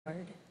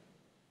Lord.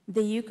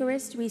 The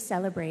Eucharist we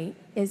celebrate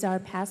is our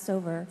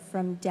Passover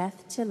from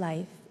death to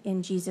life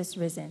in Jesus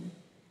risen.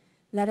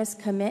 Let us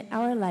commit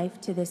our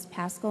life to this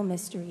paschal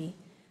mystery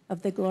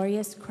of the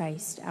glorious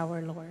Christ our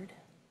Lord.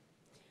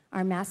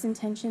 Our Mass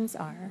intentions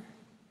are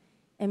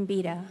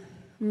Embida,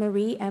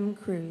 Marie M.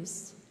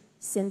 Cruz,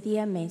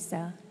 Cynthia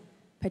Mesa,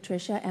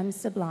 Patricia M.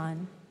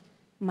 Sablon,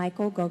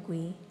 Michael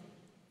Gogui,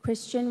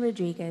 Christian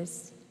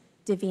Rodriguez,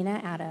 Divina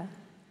Ada,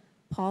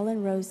 Paul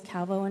and Rose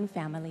Calvo and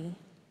family,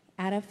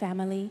 Ada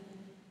family,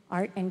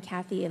 Art and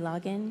Kathy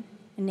Ilagan,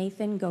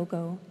 Nathan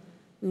Gogo,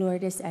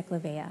 Lourdes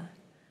Eclavea,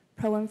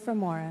 Pro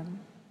Inframorum,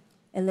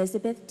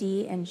 Elizabeth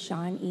D. and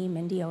Sean E.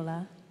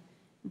 Mendiola,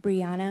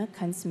 Brianna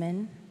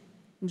Kunzman,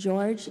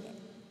 George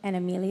and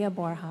Amelia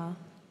Borja,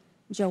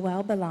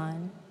 Joel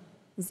Balan,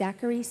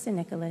 Zachary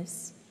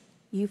Sinicolas,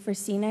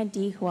 Euphrosyna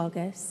D.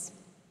 Huelgas,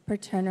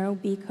 Paterno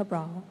B.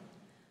 Cabral,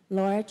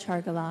 Laura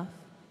Chargaloff,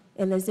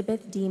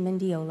 Elizabeth D.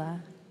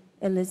 Mendiola,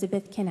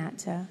 Elizabeth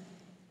Canatta,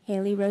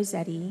 Haley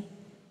Rossetti,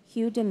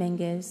 Hugh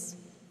Dominguez,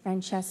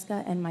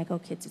 Francesca and Michael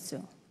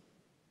Kitsutsu.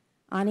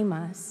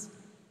 Animas,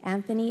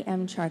 Anthony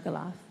M.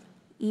 Chargaloff,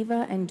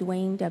 Eva and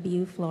Dwayne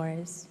W.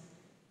 Flores,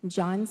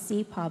 John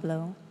C.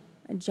 Pablo,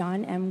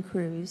 John M.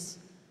 Cruz,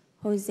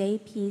 Jose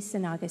P.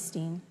 San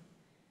Agustin,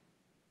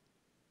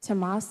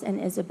 Tomas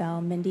and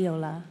Isabel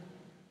Mendiola,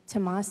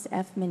 Tomas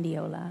F.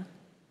 Mendiola,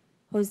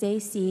 Jose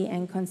C.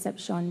 and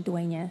Concepcion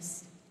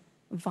Dueñas,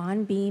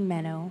 Vaughn B.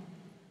 Meno,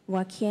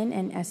 Joaquin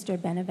and Esther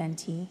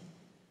Benaventi,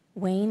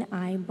 Wayne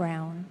I.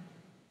 Brown,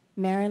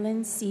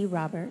 Marilyn C.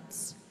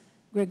 Roberts,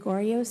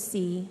 Gregorio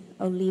C.,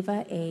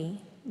 Oliva A.,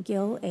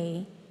 Gil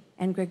A.,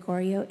 and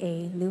Gregorio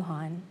A.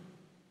 Lujan,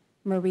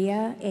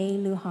 Maria A.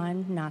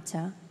 Lujan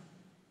Nata,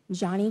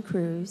 Johnny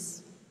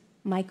Cruz,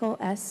 Michael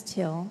S.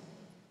 Till,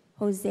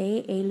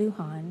 Jose A.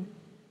 Lujan,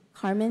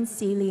 Carmen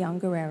C. Leon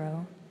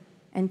Guerrero,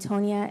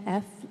 Antonia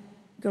F.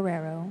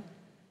 Guerrero,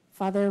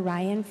 Father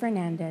Ryan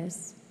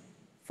Fernandez,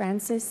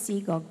 Francis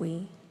C.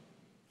 Gogui,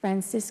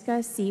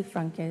 Francisca C.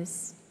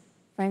 Fruncas,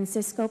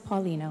 Francisco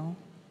Paulino,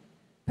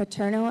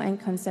 Paterno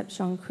and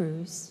Concepcion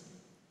Cruz,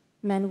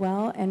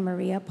 Manuel and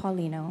Maria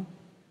Paulino,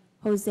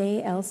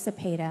 Jose L.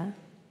 Cepeda,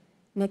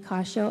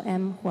 Nicasio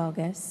M.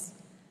 Huelgas,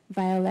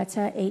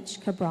 Violeta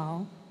H.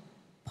 Cabral,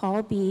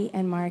 Paul B.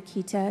 and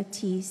Marquita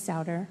T.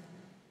 Sauter,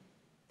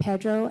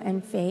 Pedro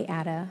and Faye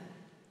Ada,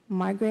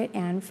 Margaret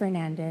Ann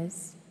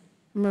Fernandez,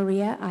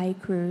 Maria I.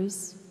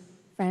 Cruz,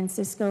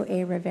 Francisco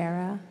A.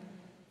 Rivera,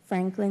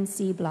 Franklin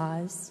C.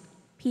 Blas,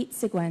 Pete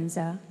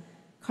Siguenza,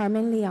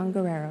 Carmen Leon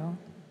Guerrero,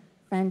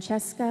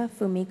 Francesca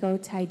Fumiko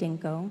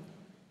Taidinko,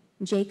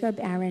 Jacob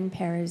Aaron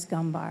Perez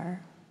Gumbar,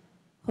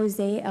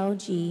 Jose L.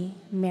 G.,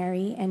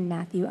 Mary and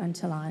Matthew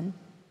Untalan,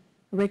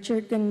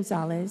 Richard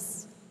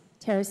Gonzalez,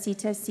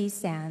 Teresita C.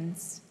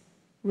 Sands,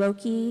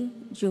 Roki,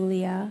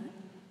 Julia,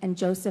 and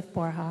Joseph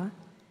Borja,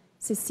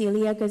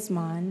 Cecilia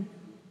Guzman,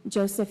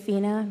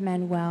 Josefina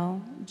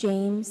Manuel,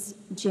 James,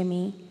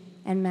 Jimmy,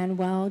 and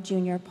Manuel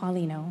Jr.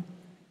 Paulino,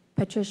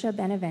 Patricia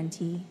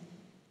Benaventi,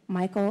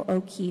 Michael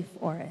O'Keefe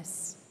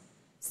Orris.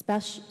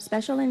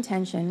 Special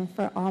intention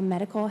for all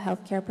medical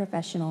healthcare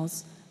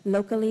professionals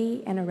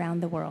locally and around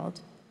the world,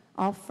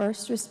 all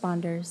first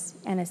responders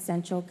and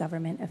essential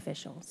government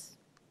officials.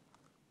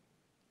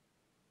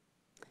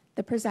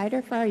 The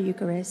presider for our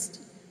Eucharist,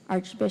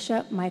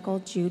 Archbishop Michael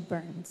Jude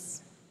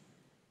Burns.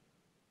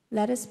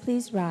 Let us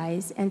please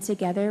rise and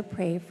together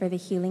pray for the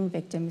healing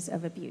victims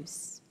of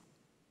abuse.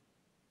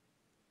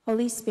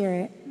 Holy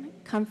Spirit,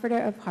 comforter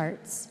of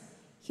hearts,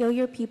 heal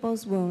your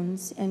people's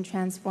wounds and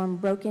transform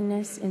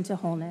brokenness into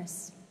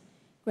wholeness.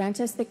 Grant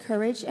us the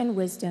courage and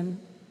wisdom,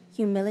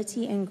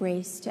 humility and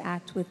grace to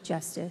act with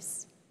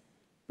justice.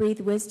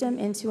 Breathe wisdom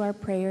into our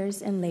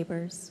prayers and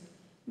labors.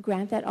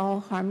 Grant that all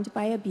harmed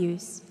by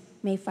abuse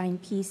may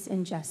find peace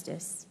and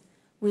justice.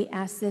 We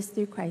ask this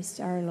through Christ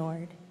our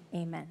Lord.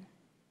 Amen.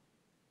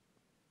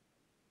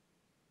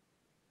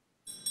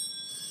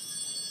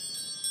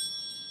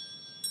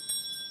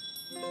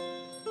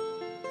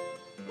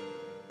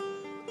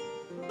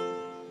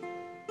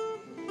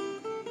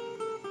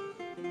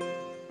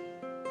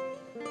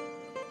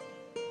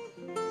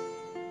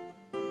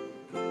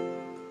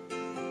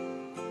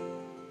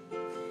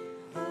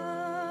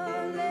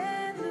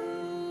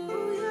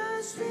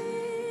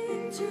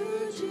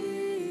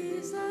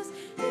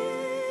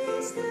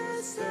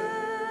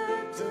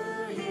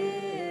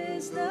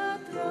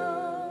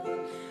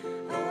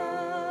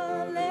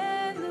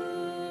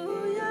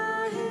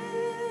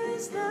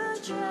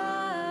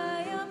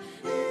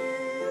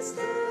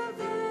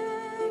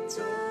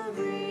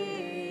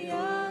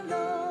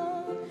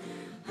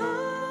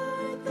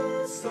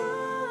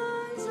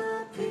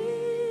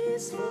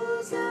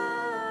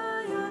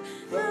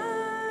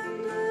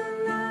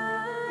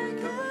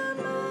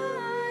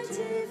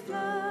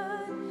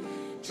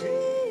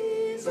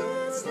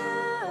 Jesus,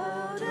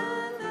 out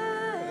of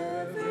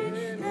every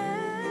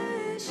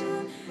nation.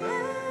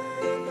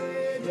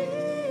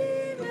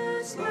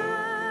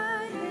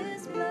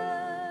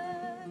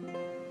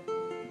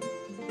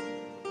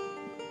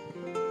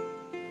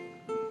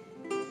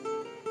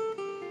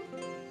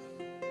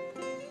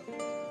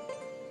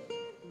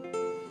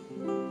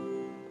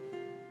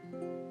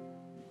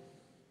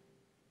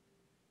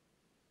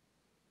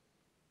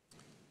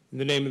 In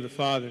the name of the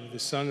Father, the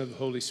Son, and of the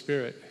Holy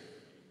Spirit,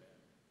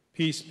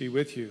 peace be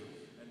with you.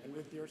 And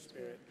with your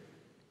spirit.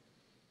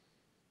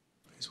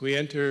 As we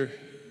enter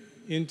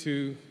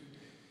into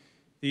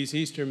these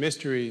Easter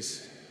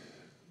mysteries,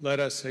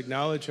 let us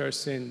acknowledge our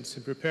sins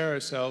and prepare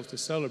ourselves to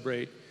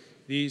celebrate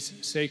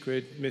these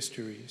sacred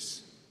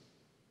mysteries.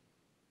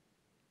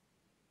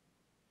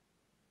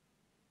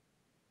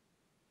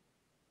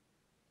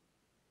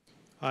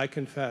 I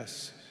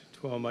confess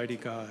to Almighty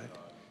God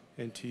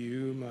and to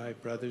you, my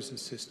brothers and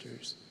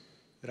sisters,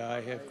 that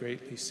I have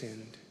greatly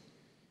sinned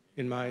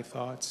in my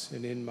thoughts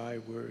and in my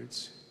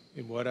words,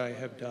 in what I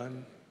have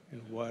done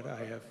and what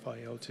I have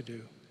failed to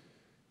do.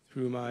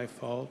 Through my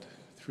fault,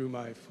 through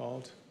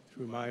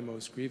my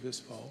most grievous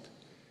fault.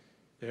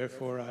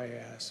 Therefore I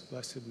ask,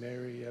 Blessed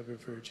Mary, ever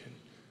Virgin,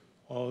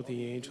 all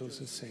the angels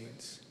and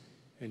saints,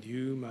 and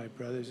you, my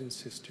brothers and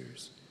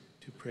sisters,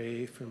 to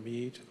pray for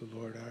me to the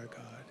Lord our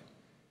God.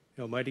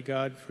 And Almighty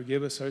God,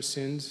 forgive us our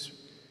sins,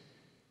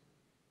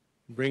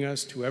 and bring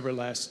us to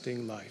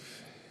everlasting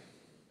life.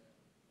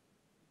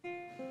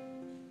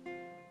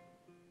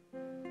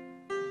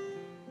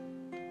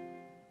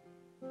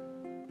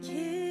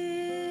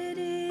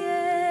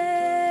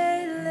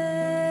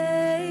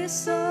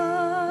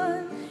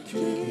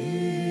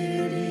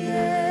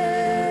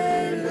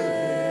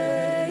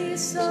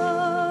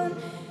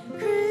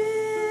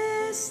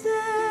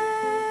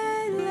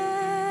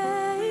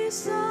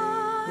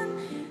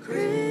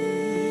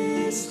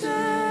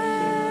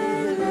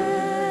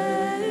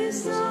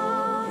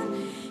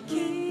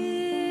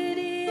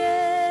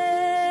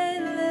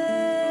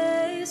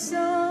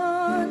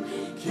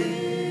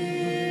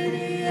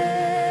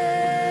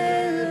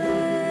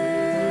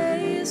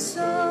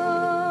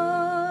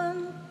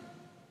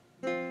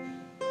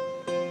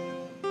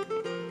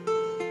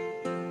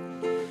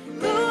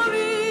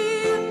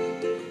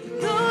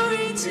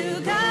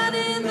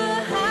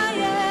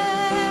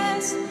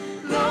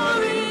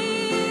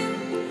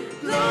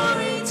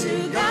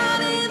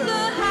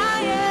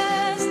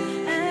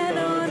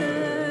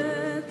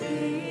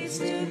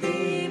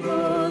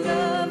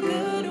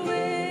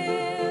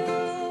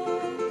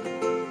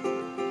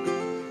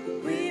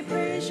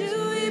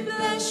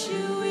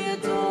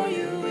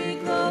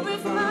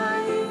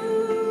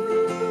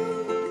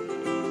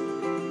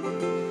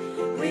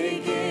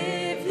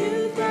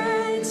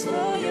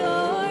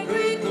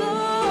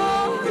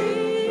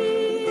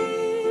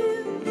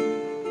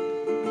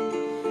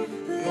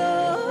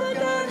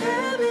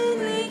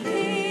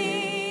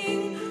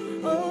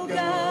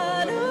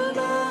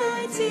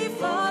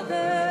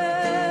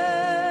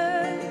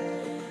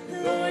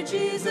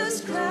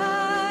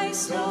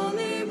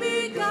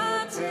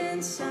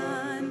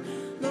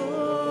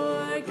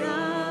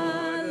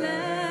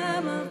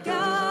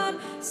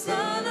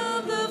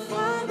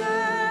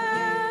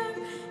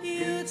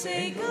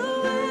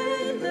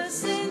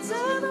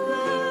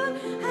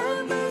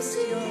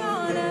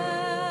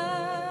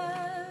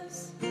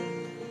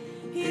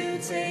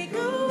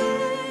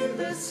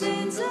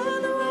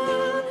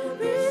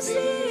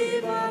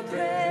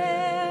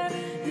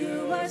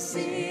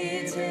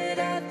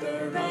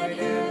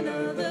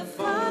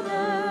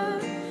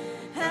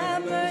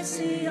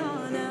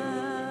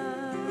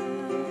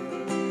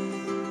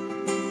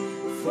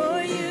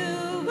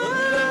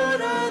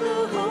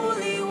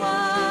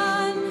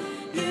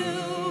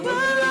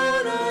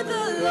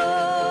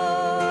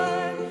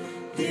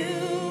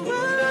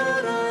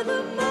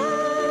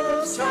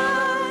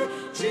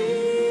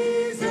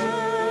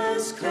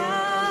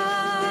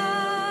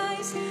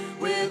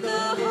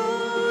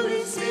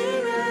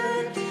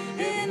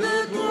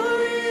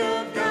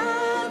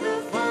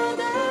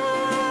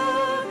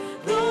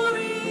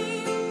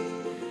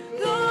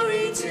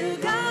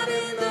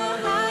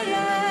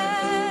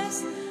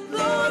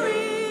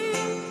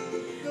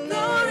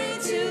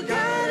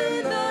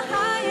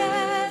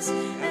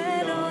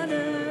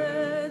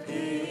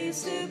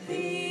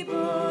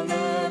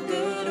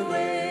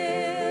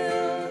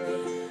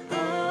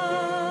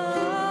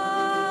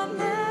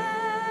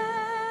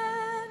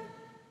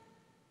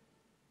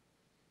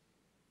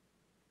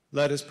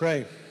 Let us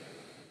pray.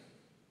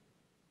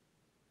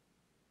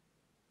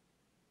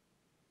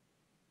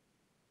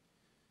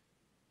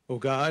 O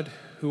God,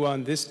 who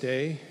on this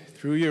day,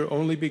 through your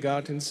only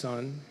begotten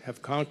Son,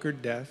 have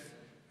conquered death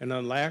and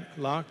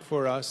unlocked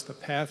for us the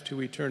path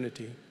to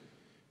eternity,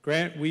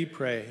 grant, we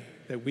pray,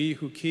 that we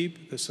who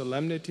keep the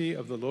solemnity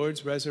of the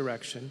Lord's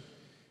resurrection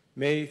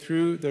may,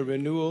 through the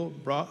renewal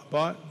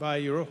brought by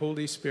your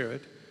Holy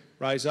Spirit,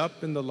 rise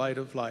up in the light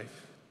of life.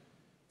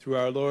 Through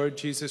our Lord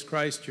Jesus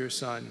Christ, your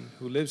Son,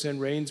 who lives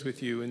and reigns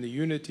with you in the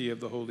unity of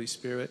the Holy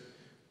Spirit,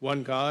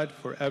 one God,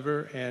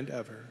 forever and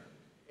ever.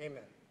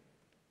 Amen.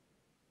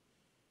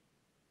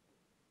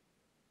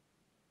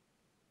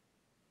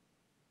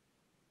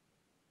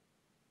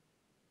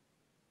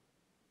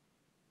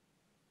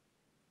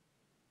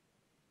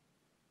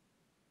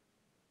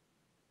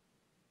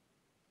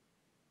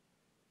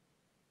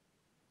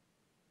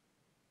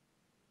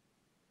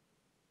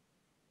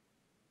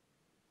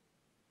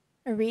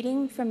 A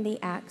reading from the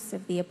Acts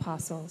of the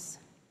Apostles.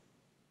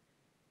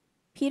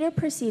 Peter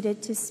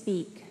proceeded to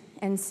speak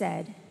and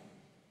said,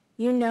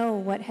 "You know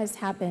what has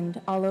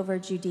happened all over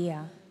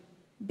Judea,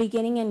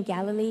 beginning in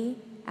Galilee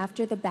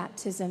after the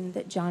baptism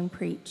that John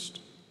preached,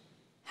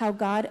 how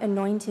God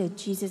anointed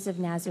Jesus of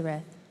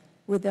Nazareth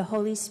with the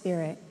Holy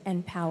Spirit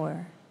and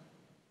power.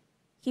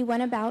 He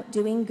went about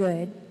doing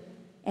good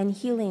and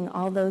healing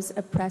all those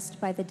oppressed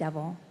by the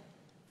devil,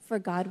 for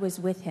God was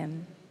with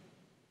him.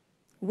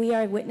 We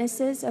are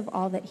witnesses of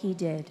all that he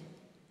did,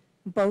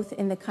 both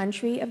in the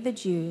country of the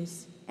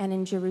Jews and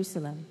in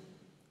Jerusalem.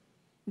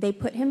 They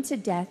put him to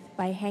death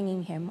by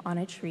hanging him on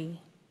a tree.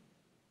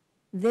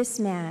 This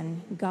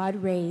man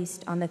God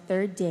raised on the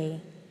third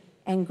day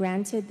and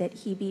granted that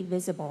he be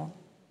visible,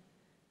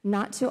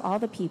 not to all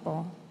the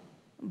people,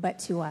 but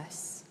to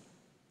us,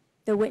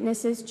 the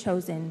witnesses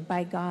chosen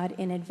by God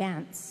in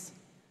advance,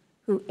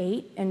 who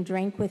ate and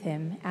drank with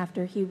him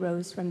after he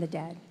rose from the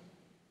dead.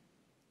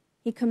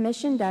 He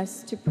commissioned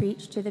us to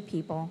preach to the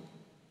people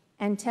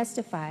and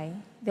testify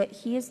that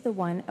he is the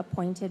one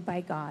appointed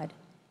by God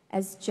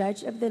as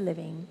judge of the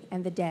living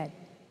and the dead.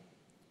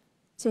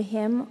 To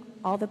him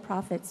all the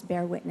prophets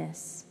bear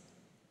witness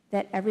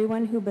that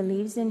everyone who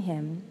believes in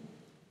him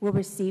will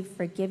receive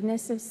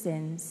forgiveness of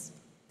sins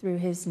through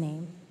his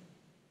name."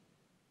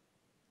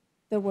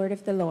 The word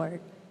of the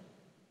Lord.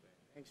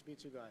 Thanks be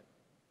to God.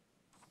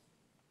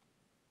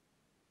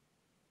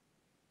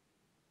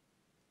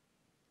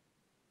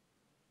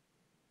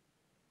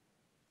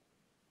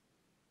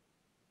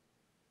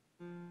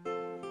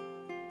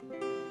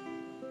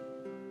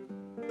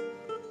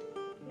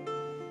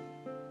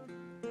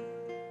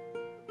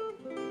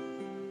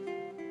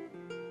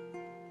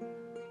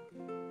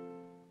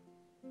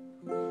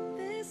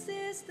 This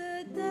is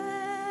the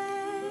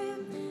day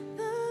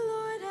the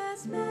Lord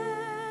has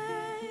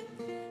made.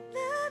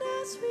 Let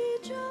us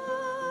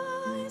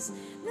rejoice.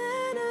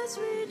 Let us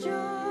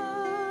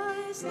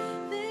rejoice.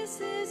 This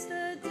is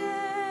the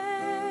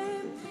day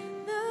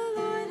the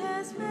Lord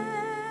has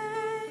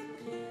made.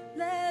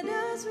 Let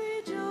us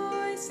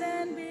rejoice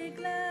and be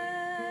glad.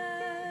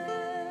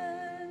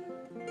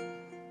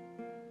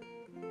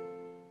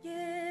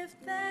 Give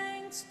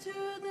thanks to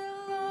the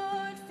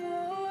Lord,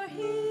 for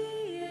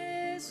he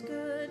is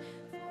good,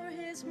 for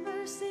his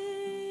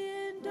mercy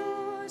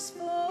endures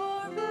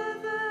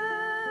forever.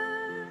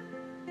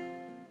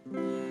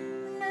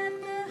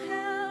 Let the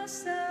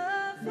house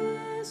of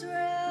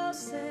Israel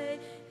say,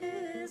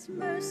 his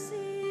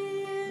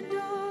mercy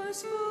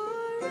endures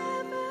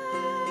forever.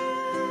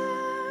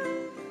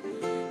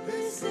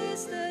 This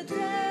is the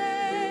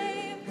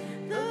day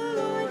the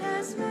Lord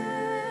has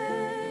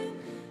made.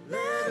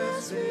 Let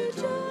us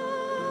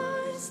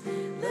rejoice.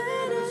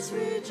 Let us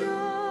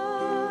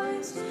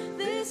rejoice.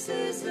 This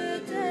is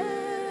the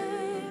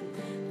day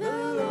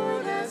the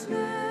Lord has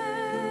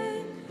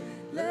made.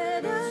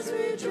 Let us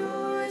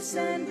rejoice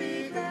and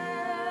be glad.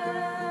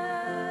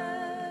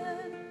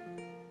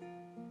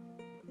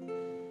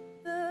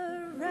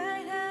 The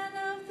right hand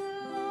of the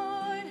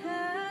Lord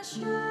has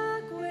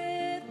struck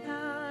with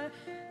power.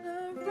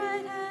 The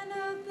right hand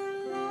of the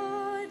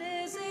Lord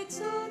is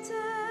exalted.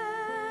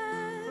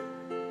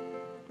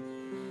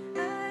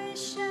 I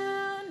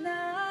shall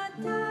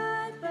not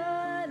die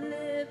but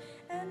live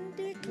and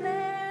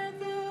declare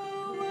the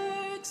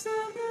works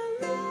of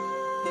the Lord.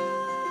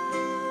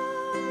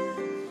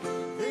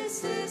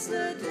 This is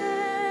the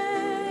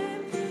day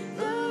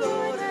the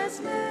Lord has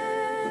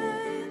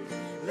made.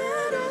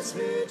 Let us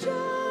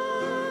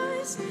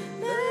rejoice.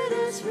 Let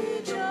us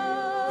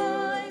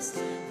rejoice.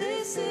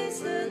 This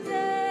is the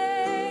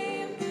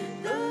day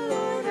the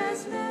Lord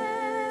has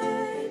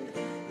made.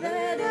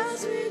 Let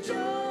us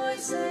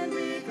rejoice and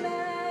be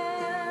glad.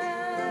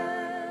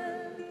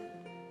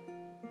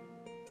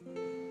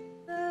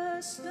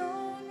 The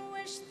stone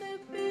which the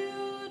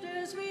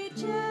builders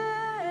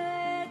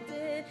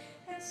rejected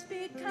has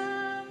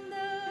become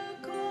the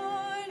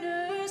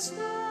cornerstone.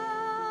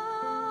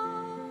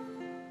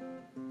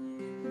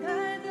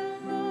 By the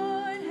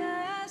Lord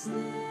has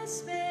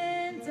this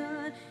been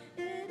done.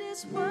 It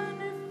is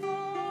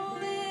wonderful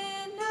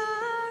in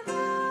our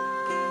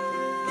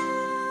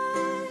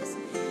eyes.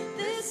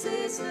 This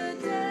is the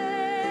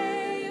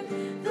day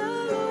the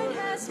Lord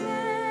has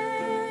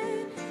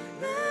made.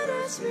 Let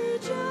us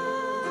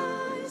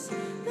rejoice.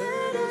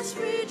 Let us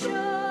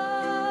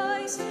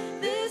rejoice.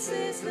 This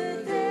is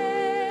the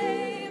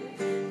day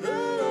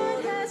the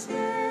Lord has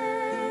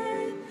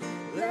made.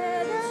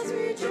 Let us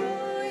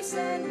rejoice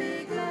and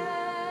be glad.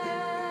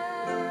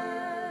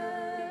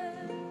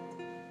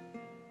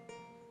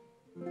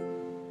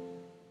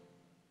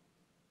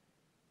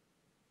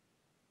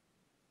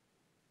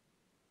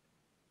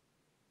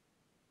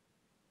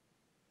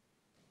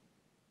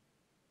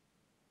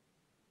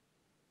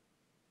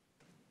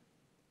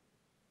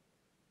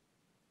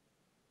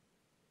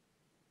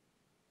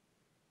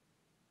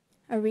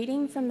 A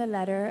reading from the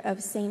letter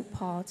of St.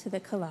 Paul to the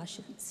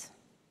Colossians.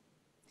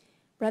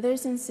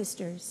 Brothers and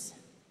sisters,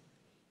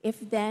 if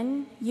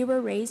then you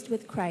were raised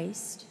with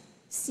Christ,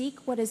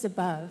 seek what is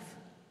above,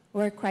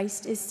 where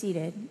Christ is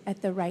seated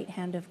at the right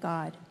hand of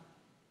God.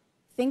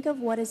 Think of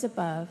what is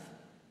above,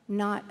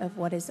 not of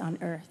what is on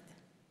earth.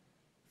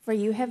 For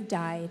you have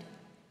died,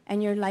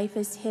 and your life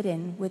is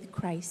hidden with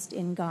Christ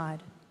in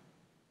God.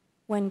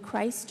 When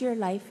Christ your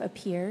life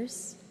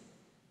appears,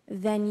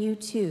 then you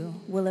too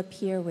will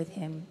appear with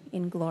him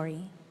in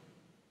glory.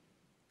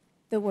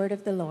 The word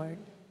of the Lord.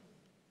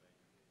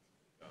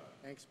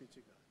 Thanks be to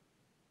God.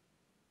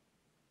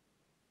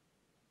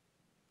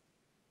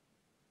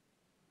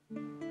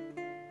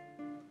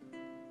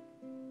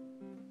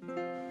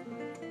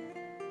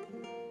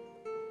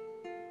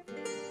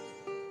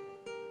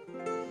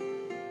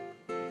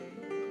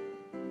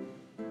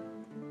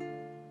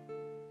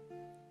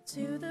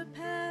 To the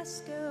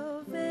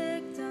Paschal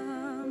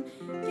victim,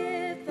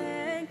 give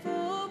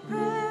thankful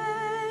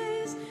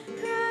praise.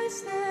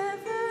 Christ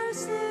never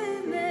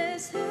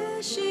sinless,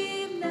 his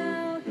sheep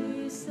now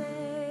he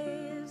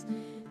saves.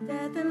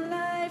 Death and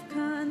life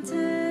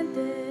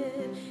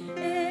contended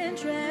in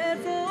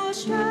dreadful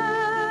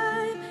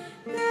strife.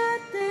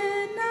 That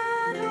did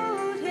not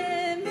hold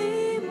him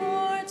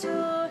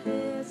immortal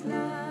his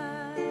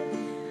life.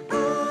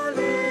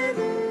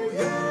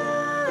 Alleluia,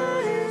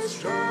 his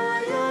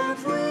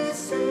triumph we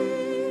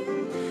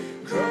sing.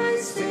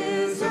 Christ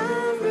is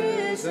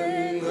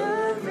arisen,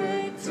 the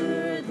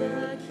victor,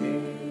 the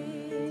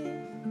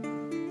King.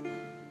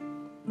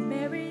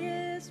 Mary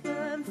is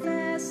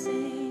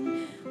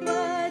confessing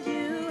what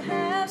you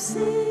have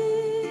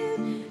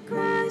seen.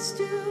 Christ's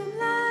tomb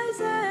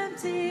lies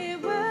empty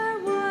where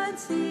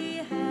once he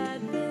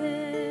had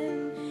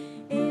been.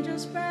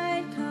 Angels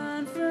bright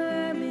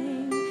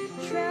confirming,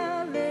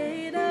 shroud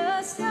laid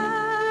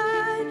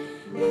aside.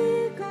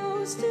 He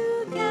goes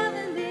to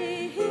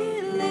Galilee,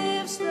 he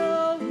lives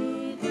though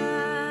he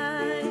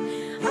died.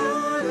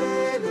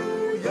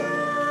 Alleluia,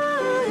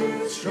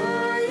 his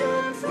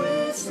triumph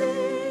we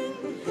sing.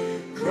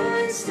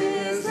 Christ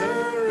is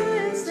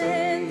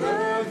arisen,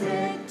 the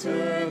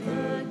victor,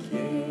 the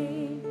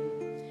King.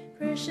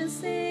 Christians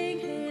sing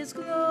his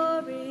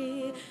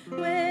glory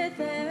with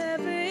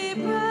every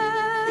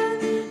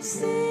breath.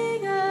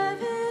 Sing of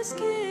his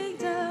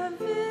kingdom,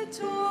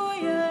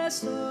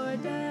 victorious o'er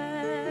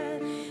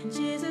death.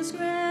 Jesus,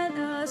 grant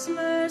us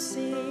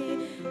mercy,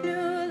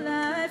 new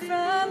life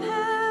from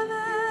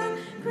heaven.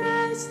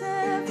 Christ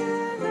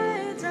ever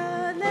reigns,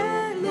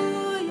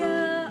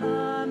 alleluia,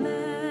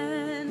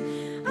 amen.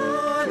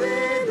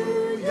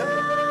 Alleluia,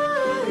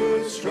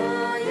 his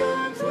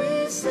triumph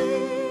we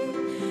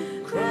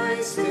sing.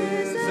 Christ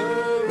is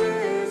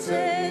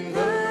arisen,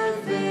 the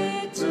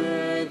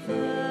victor,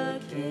 the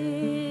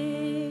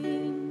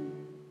King.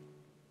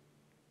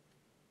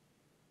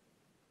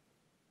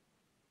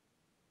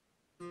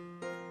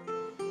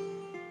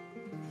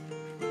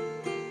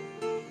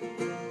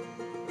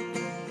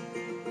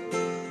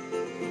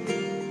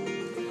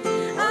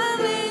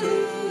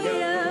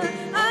 Alleluia,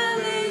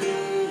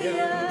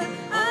 alleluia,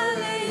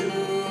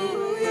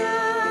 alleluia.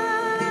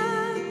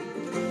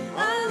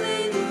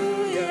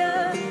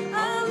 Alleluia,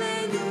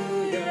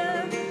 alleluia,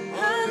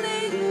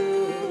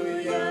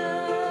 alleluia.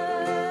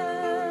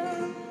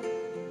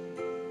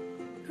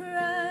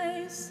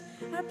 Christ,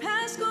 our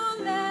Paschal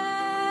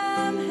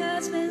Lamb,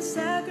 has been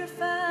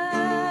sacrificed.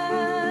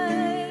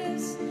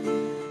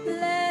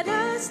 Let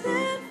us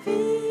then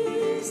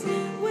feast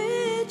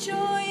with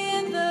joy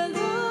in the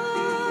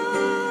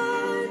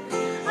Lord.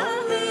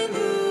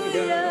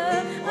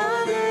 Alleluia,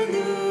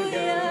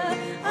 alleluia,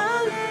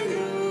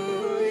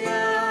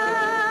 alleluia.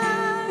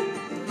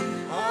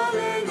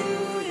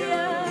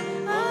 Alleluia,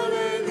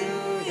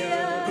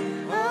 alleluia,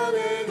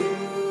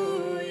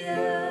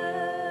 alleluia.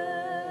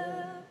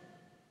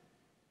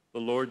 The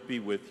Lord be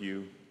with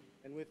you.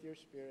 And with your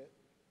spirit,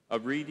 A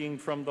reading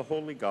from the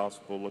Holy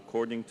Gospel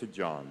according to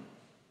John.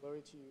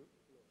 glory to you,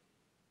 Lord.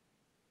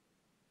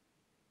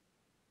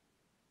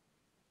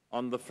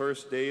 On the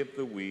first day of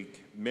the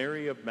week,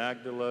 Mary of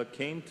Magdala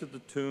came to the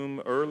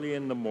tomb early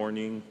in the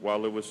morning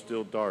while it was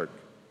still dark,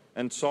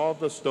 and saw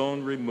the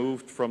stone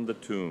removed from the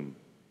tomb.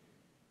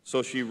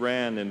 So she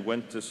ran and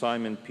went to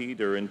Simon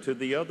Peter and to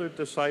the other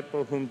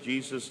disciple whom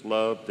Jesus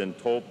loved, and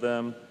told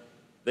them,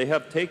 "They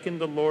have taken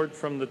the Lord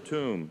from the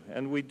tomb,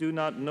 and we do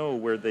not know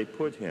where they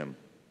put him."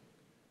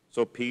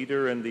 So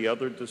Peter and the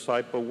other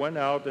disciple went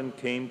out and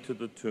came to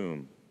the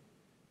tomb.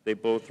 They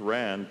both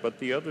ran, but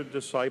the other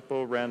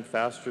disciple ran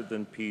faster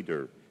than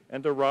Peter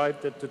and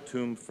arrived at the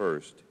tomb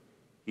first.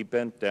 He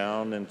bent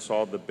down and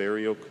saw the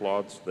burial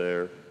cloths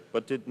there,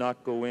 but did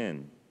not go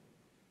in.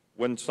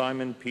 When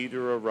Simon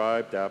Peter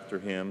arrived after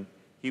him,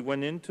 he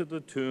went into the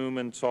tomb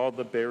and saw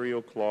the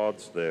burial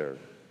cloths there,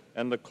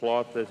 and the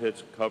cloth that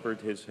had covered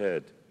his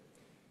head,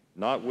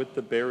 not with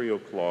the burial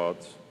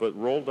cloths, but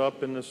rolled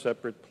up in a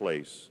separate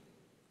place.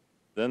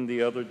 Then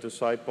the other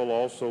disciple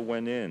also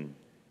went in,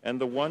 and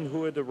the one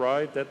who had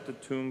arrived at the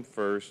tomb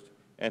first,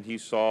 and he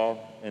saw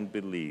and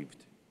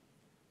believed.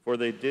 For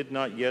they did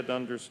not yet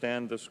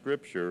understand the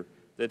scripture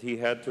that he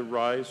had to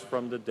rise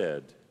from the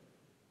dead.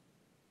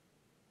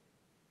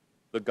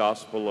 The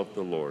Gospel of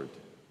the Lord.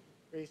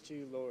 Praise to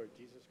you, Lord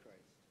Jesus Christ.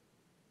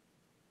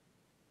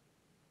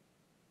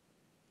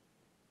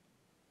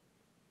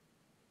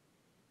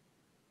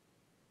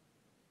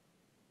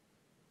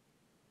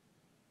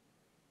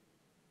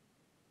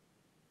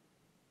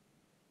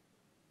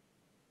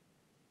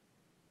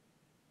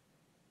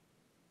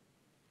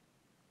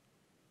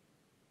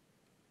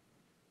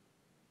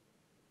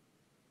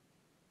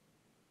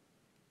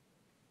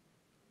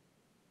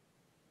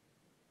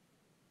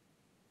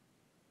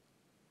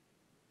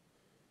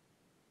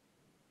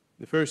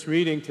 The first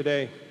reading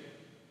today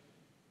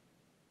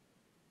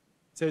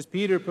says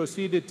Peter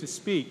proceeded to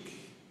speak.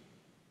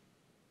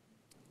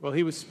 Well,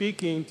 he was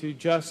speaking to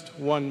just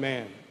one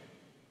man,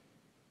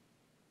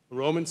 a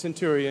Roman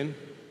centurion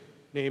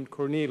named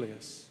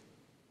Cornelius.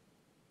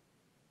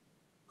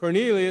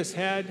 Cornelius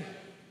had,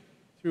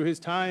 through his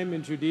time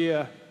in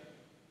Judea,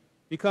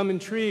 become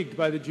intrigued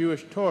by the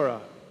Jewish Torah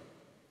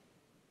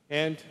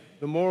and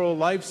the moral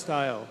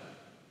lifestyle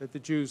that the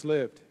Jews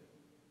lived.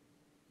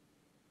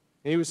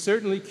 And he was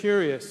certainly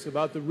curious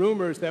about the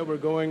rumors that were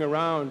going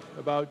around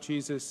about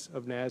Jesus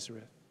of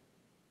Nazareth,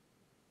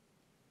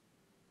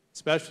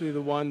 especially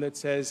the one that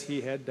says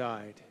he had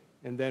died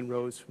and then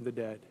rose from the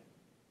dead.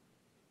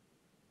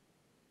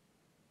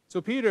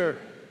 So Peter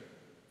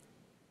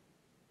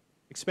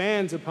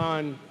expands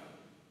upon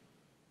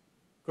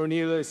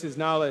Cornelius'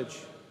 knowledge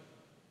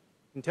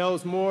and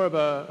tells more of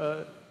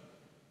a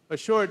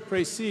short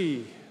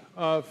précis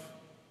of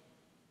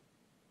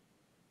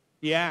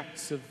the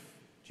acts of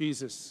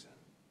Jesus,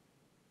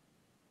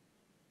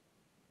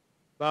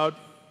 about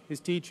his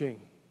teaching,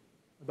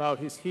 about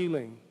his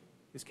healing,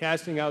 his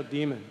casting out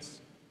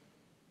demons,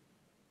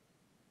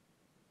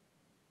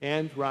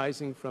 and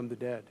rising from the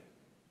dead.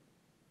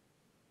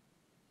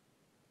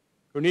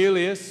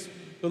 Cornelius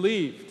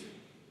believed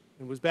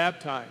and was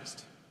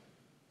baptized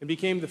and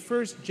became the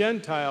first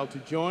Gentile to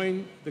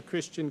join the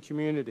Christian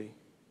community,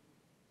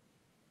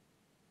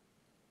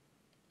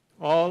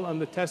 all on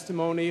the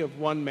testimony of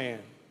one man,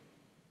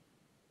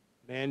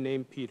 a man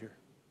named Peter.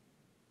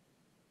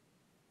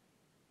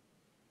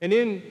 And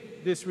in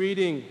this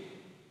reading,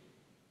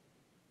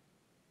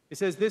 it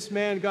says, "This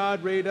man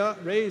God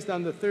raised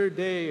on the third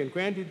day and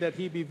granted that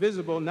he be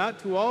visible not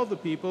to all the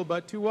people,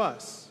 but to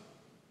us,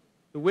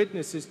 the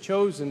witnesses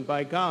chosen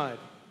by God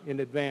in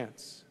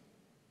advance."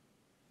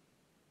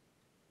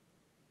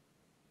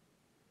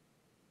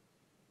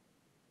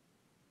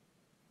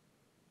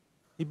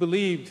 He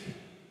believed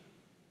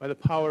by the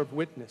power of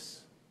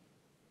witness.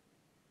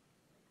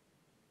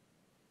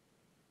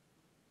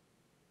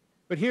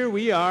 But here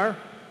we are,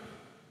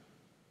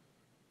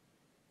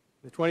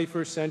 in the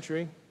 21st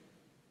century.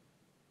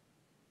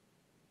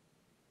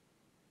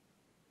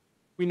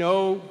 We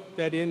know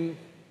that in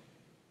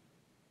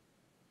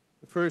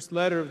the first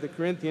letter of the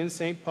Corinthians,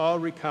 St. Paul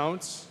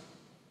recounts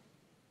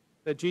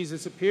that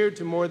Jesus appeared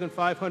to more than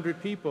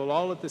 500 people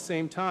all at the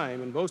same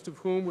time, and most of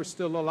whom were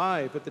still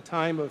alive at the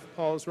time of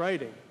Paul's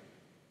writing,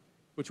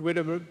 which would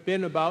have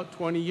been about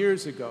 20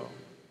 years ago.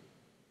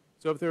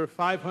 So if there are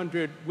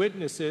 500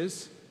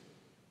 witnesses,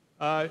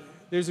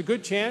 there's a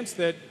good chance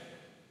that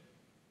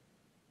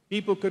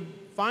people could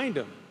find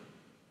him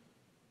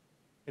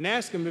and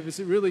ask him if it's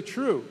really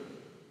true.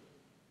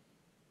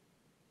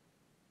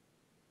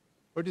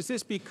 Or does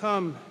this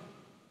become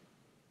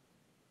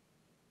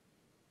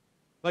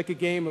like a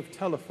game of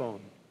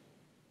telephone?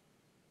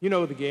 You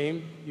know the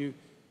game. You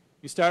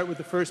start with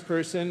the first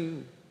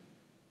person,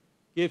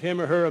 give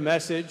him or her a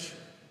message.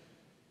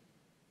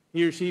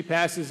 He or she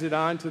passes it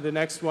on to the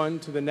next one,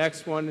 to the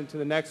next one, and to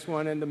the next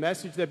one, and the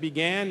message that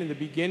began in the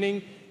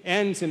beginning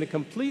ends in a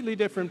completely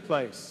different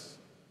place.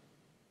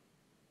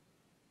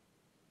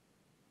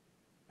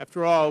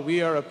 After all,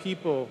 we are a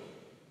people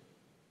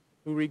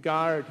we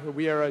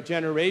are a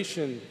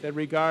generation that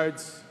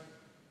regards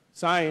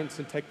science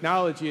and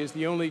technology as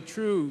the only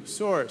true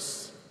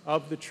source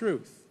of the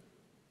truth.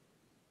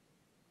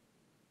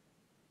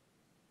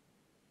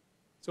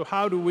 So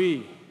how do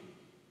we,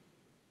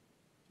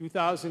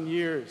 2,000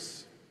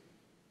 years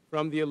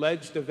from the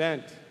alleged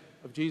event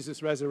of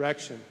Jesus'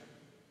 resurrection,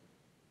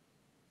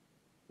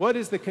 what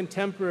is the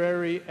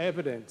contemporary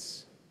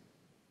evidence?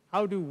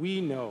 How do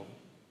we know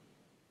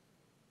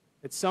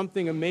that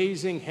something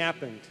amazing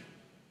happened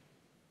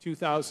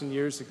 2,000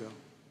 years ago?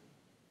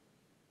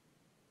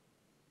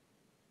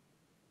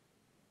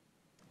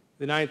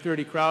 The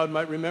 9:30 crowd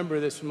might remember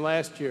this from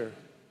last year.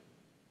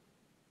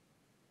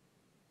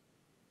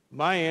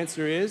 My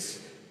answer is,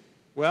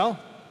 well,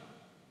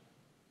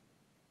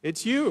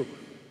 it's you.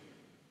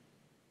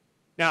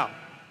 Now,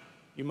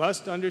 you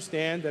must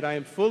understand that I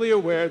am fully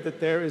aware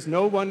that there is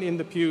no one in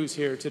the pews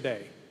here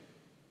today.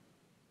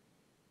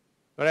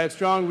 But I have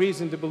strong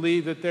reason to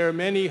believe that there are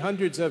many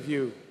hundreds of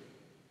you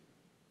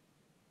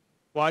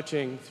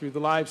watching through the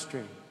live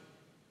stream.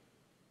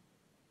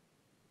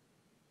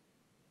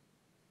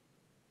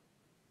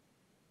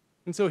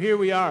 And so here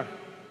we are,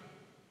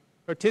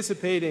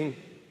 participating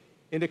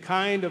in a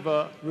kind of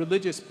a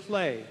religious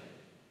play,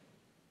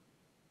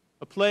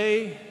 a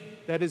play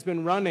that has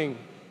been running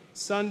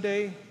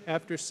Sunday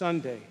after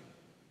Sunday,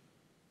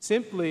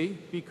 simply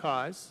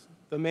because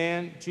the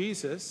man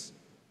Jesus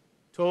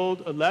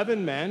told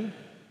 11 men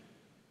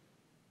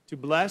to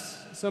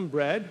bless some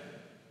bread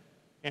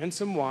and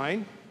some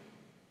wine,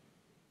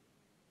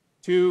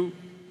 to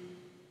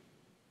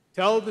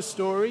tell the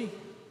story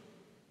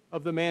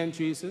of the man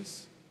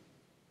Jesus,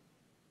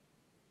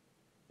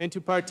 and to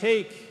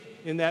partake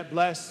in that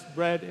blessed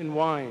bread and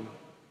wine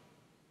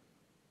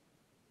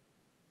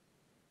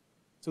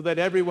so that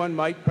everyone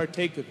might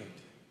partake of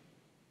it.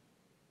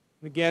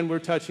 Again, we're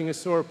touching a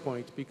sore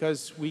point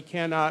because we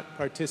cannot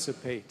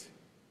participate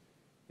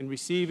in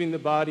receiving the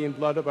body and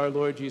blood of our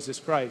Lord Jesus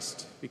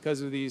Christ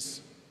because of these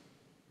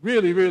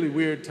really, really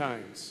weird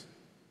times.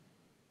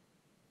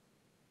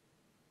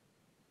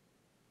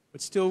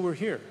 But still, we're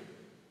here.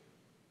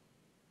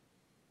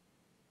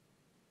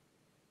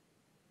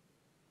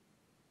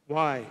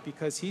 Why?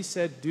 Because he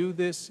said, "Do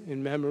this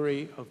in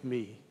memory of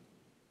me."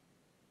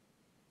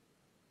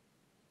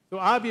 So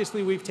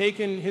obviously, we've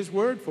taken his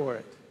word for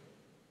it.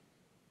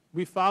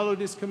 We followed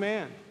his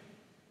command.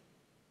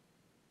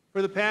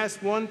 For the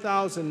past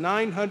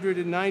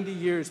 1,990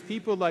 years,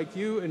 people like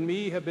you and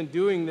me have been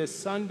doing this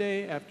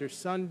Sunday after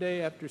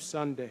Sunday after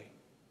Sunday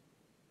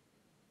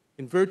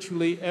in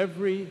virtually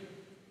every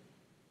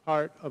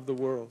part of the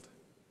world.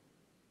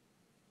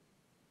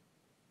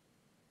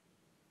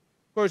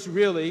 Of course,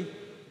 really,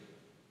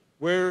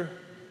 where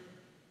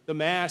the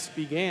Mass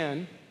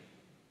began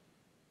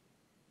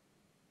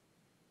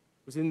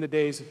was in the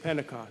days of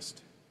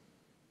Pentecost.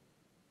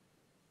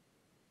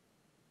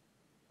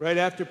 Right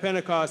after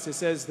Pentecost, it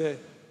says the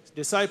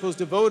disciples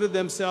devoted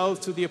themselves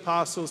to the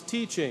apostles'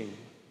 teaching.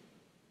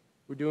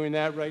 We're doing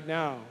that right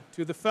now.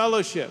 To the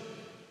fellowship.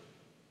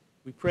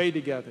 We pray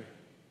together.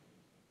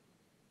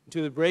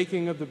 To the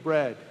breaking of the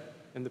bread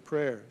and the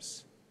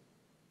prayers.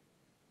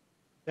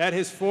 That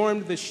has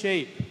formed the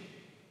shape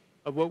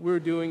of what we're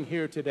doing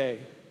here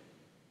today.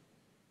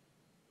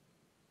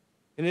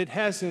 And it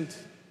hasn't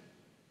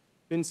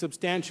been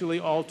substantially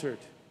altered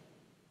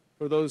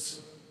for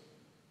those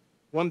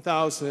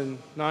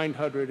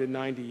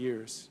 1,990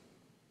 years.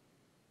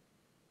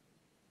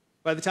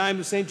 By the time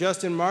of St.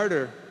 Justin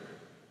Martyr,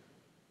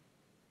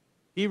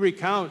 he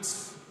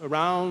recounts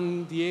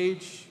around the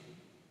age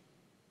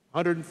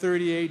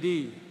 130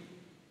 AD.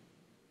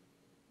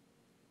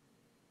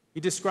 He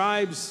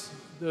describes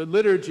the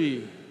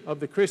liturgy of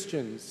the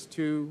Christians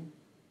to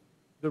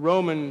the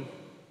Roman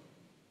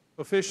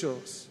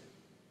officials.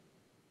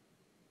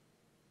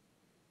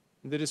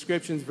 The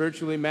descriptions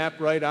virtually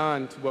map right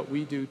on to what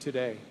we do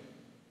today.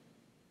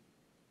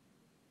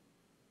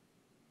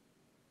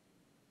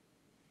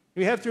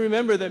 We have to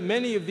remember that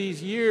many of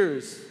these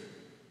years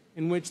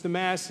in which the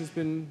Mass has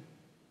been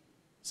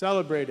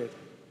celebrated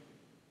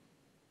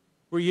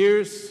were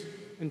years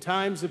and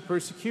times of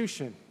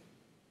persecution,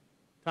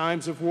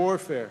 times of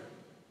warfare,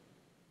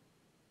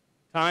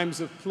 times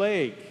of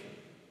plague.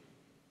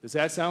 Does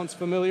that sound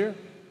familiar?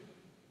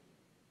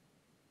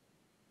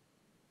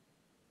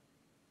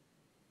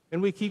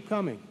 And we keep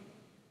coming.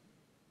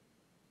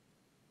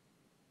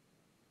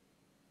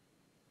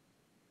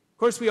 Of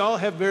course, we all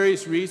have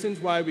various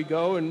reasons why we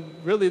go,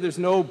 and really there's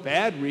no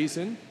bad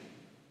reason.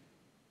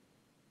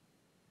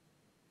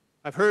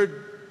 I've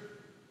heard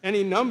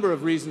any number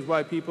of reasons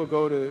why people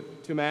go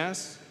to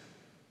Mass.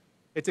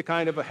 It's a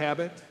kind of a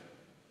habit.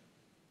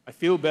 I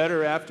feel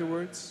better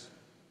afterwards.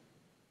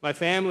 My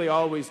family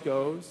always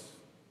goes.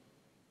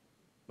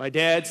 My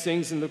dad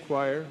sings in the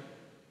choir.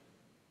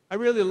 I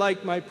really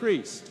like my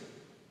priest.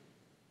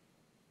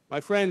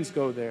 My friends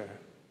go there.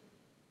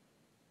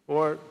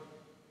 Or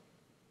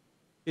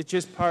it's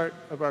just part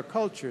of our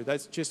culture.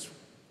 That's just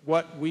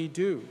what we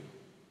do.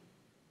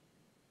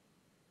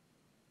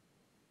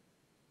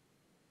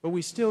 But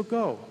we still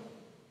go.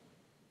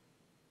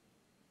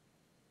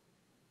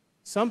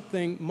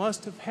 Something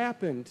must have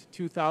happened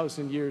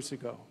 2,000 years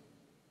ago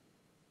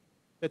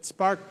that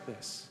sparked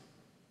this.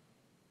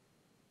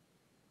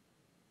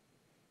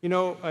 You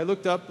know, I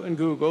looked up on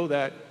Google,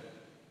 that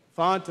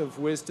font of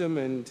wisdom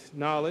and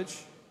knowledge,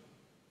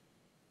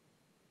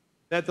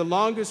 that the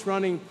longest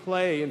running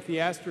play in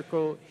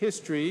theatrical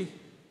history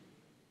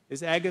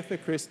is Agatha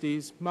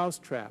Christie's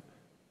Mousetrap.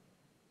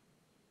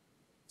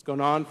 It's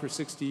gone on for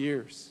 60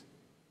 years.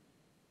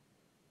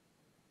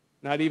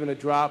 Not even a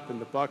drop in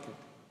the bucket.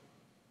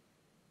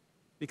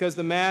 Because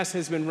the Mass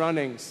has been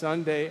running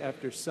Sunday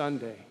after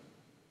Sunday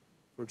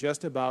for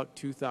just about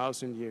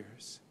 2,000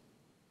 years.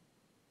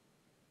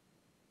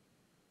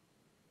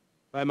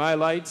 By my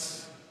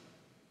lights,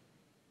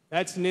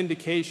 that's an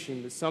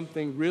indication that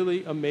something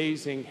really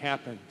amazing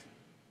happened.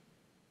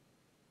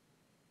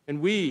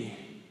 And we,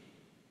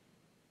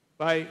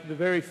 by the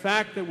very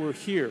fact that we're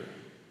here,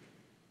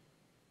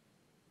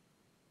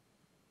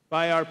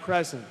 by our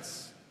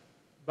presence,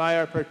 by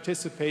our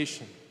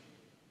participation,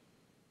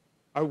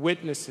 are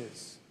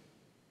witnesses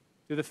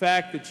to the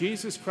fact that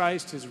Jesus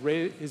Christ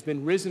has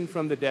been risen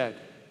from the dead.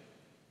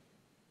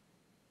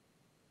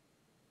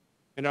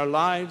 And our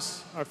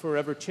lives are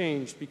forever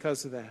changed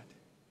because of that.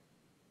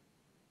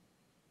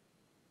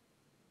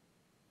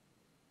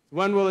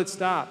 When will it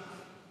stop?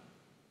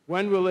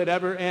 When will it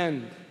ever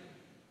end? I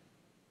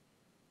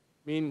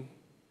mean,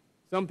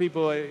 some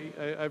people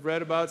I've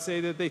read about say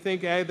that they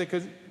think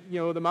because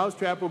the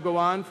mousetrap will go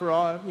on for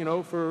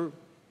all, for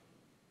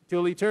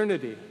till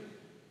eternity.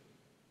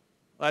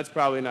 Well, that's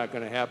probably not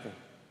going to happen.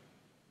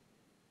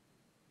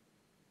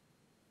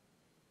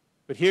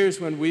 But here's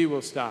when we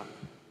will stop.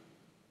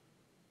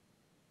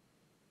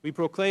 We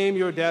proclaim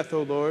your death,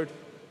 O Lord,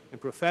 and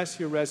profess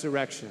your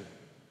resurrection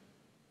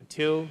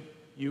until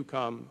you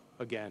come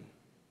again.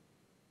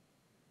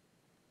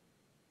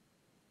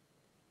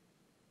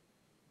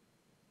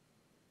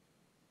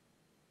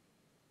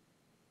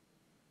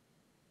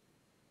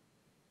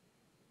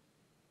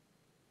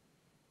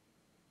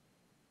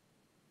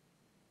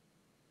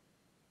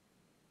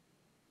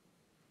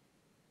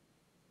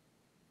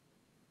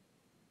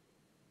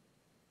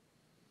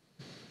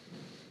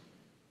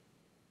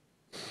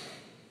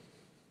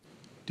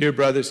 Dear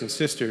brothers and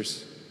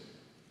sisters,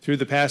 through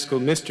the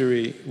Paschal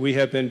mystery, we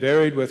have been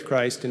buried with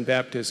Christ in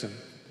baptism,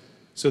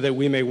 so that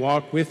we may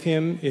walk with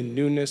him in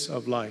newness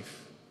of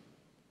life.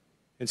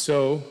 And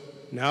so,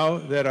 now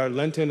that our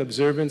Lenten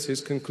observance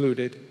is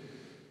concluded,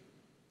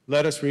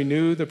 let us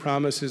renew the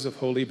promises of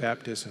holy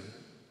baptism,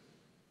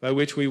 by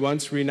which we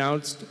once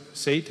renounced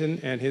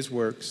Satan and his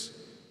works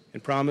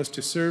and promised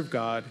to serve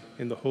God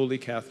in the Holy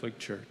Catholic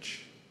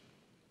Church.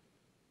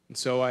 And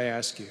so I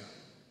ask you,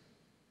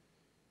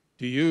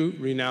 do you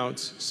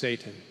renounce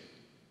Satan?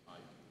 I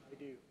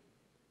do.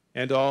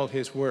 And all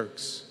his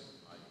works?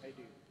 I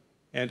do.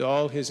 And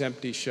all his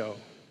empty show?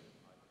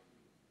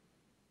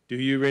 Do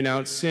you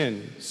renounce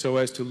sin so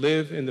as to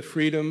live in the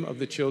freedom of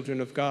the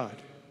children of God?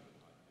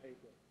 I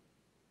do.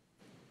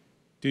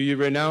 Do you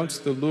renounce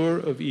the lure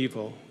of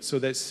evil so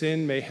that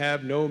sin may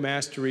have no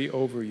mastery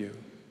over you?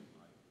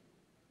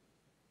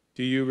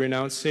 Do you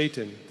renounce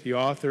Satan, the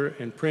author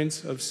and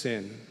prince of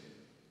sin?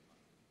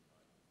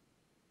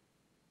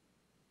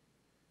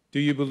 Do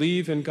you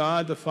believe in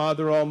God the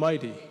Father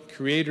Almighty,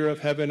 creator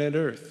of heaven and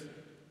earth?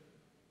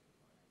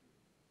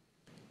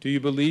 Do you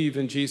believe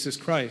in Jesus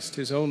Christ,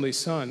 his only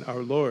Son,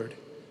 our Lord,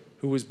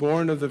 who was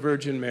born of the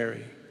Virgin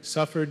Mary,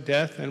 suffered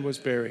death and was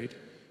buried,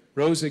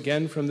 rose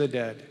again from the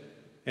dead,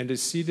 and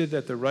is seated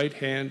at the right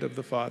hand of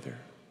the Father?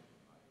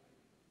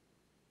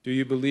 Do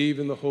you believe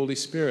in the Holy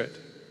Spirit,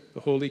 the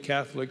Holy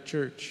Catholic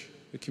Church,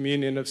 the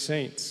communion of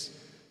saints,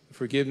 the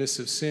forgiveness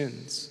of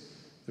sins,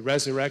 the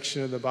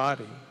resurrection of the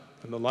body,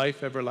 and the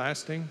life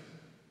everlasting?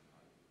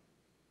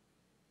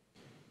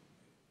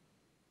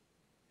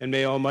 And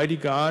may Almighty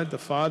God, the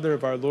Father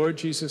of our Lord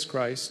Jesus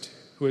Christ,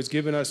 who has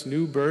given us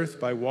new birth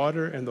by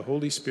water and the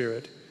Holy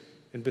Spirit,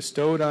 and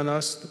bestowed on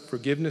us the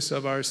forgiveness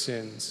of our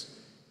sins,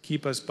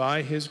 keep us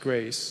by his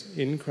grace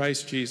in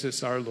Christ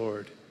Jesus our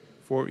Lord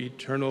for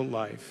eternal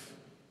life.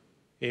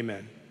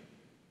 Amen.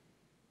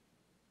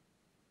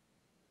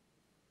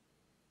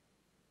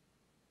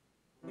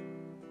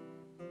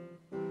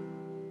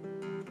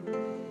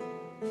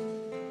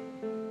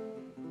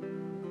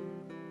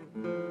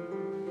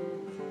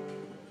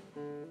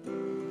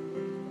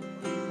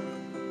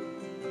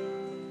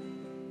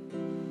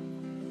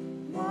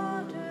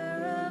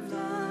 Water of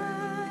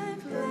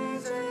life,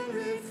 cleanse and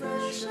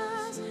refresh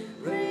us,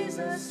 raise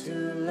us to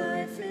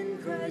life in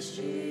Christ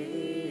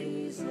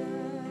Jesus.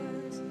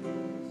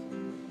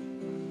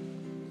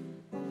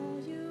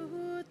 All you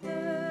who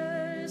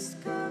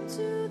thirst, come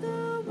to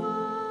the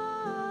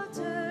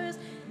waters,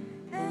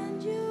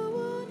 and you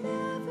will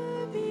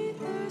never be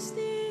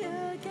thirsty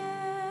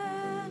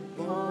again.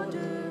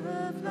 Water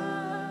of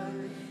life,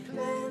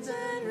 cleanse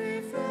and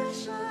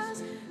refresh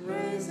us,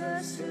 raise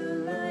us to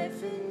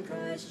life in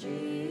Christ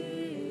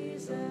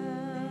Jesus.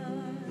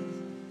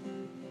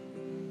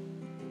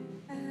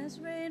 As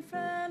rain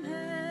from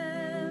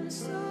heaven,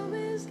 so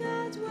is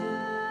God's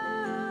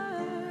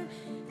word.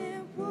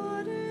 It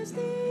waters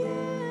the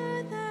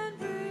earth and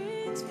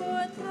brings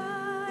forth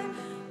life.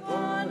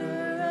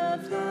 Water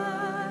of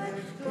life,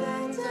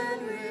 cleanse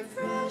and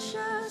refresh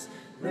us,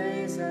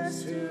 raise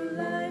us to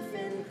life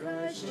in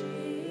Christ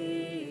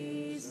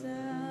Jesus.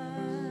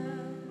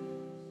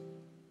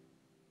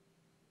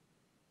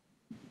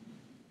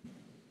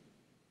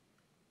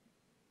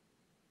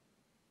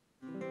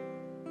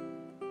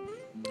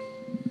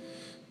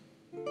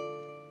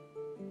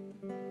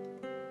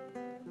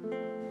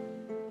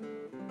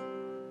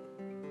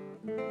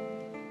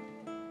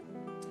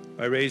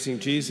 By raising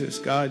Jesus,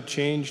 God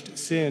changed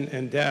sin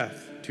and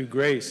death to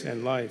grace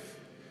and life.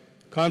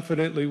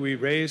 Confidently, we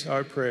raise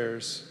our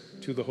prayers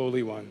to the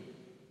Holy One.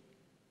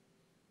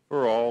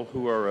 For all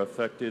who are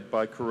affected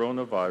by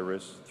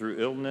coronavirus through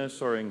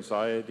illness or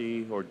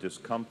anxiety or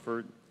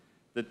discomfort,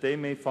 that they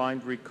may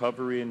find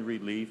recovery and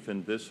relief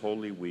in this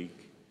Holy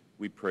Week,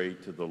 we pray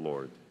to the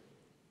Lord.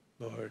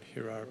 Lord,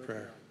 hear our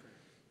prayer.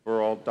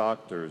 For all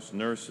doctors,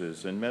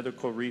 nurses, and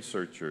medical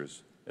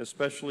researchers,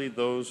 especially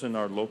those in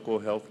our local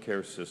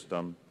healthcare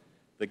system,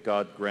 that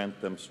God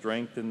grant them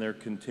strength in their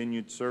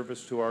continued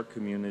service to our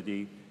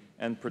community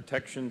and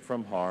protection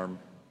from harm,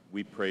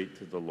 we pray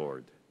to the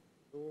Lord.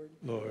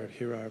 Lord,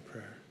 hear our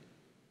prayer.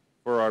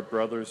 For our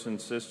brothers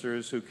and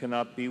sisters who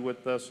cannot be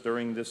with us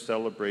during this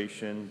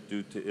celebration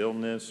due to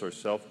illness or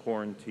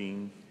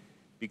self-quarantine,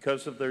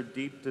 because of their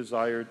deep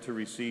desire to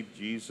receive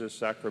Jesus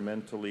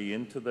sacramentally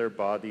into their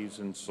bodies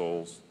and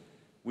souls,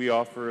 we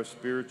offer a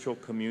spiritual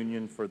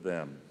communion for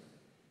them.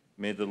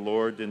 May the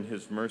Lord in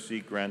his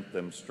mercy grant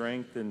them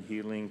strength and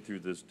healing through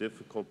this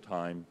difficult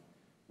time.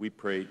 We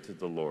pray to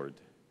the Lord.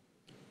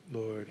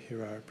 Lord,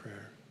 hear our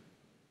prayer.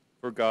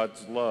 For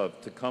God's love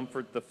to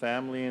comfort the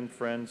family and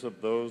friends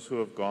of those who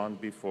have gone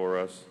before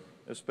us,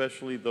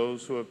 especially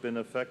those who have been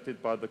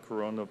affected by the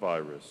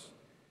coronavirus.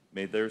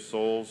 May their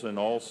souls and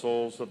all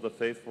souls of the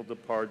faithful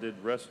departed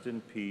rest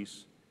in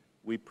peace.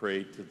 We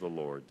pray to the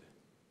Lord.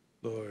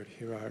 Lord,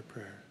 hear our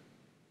prayer.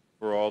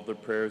 For all the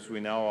prayers we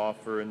now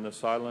offer in the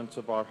silence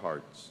of our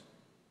hearts.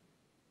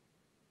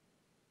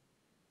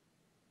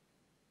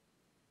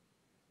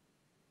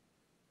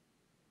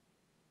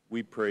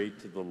 We pray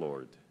to the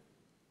Lord.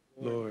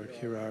 Lord,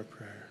 hear our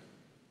prayer.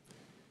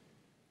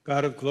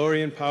 God of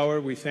glory and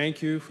power, we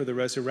thank you for the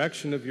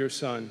resurrection of your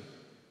Son.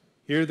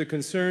 Hear the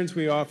concerns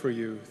we offer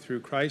you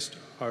through Christ,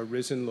 our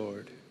risen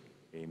Lord.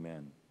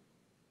 Amen.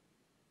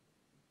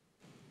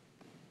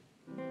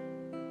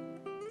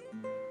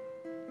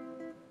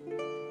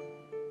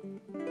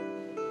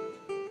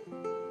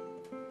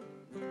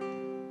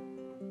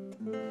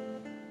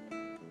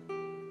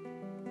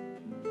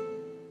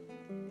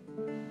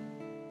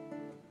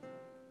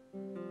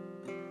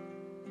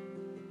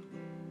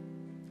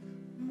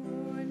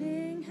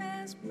 Morning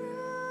has broken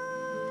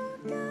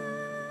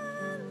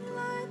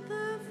like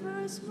the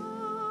first morning.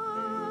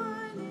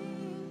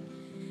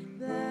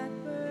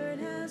 Blackbird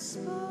has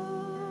spoken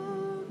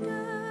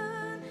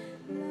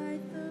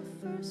like the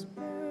first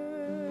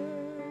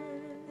bird.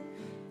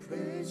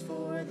 Praise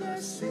for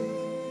the singing,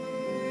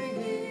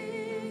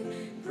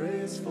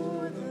 praise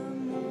for the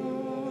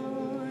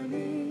morning,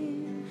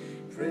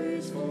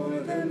 praise for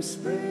them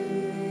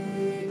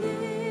springing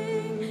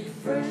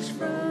fresh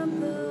from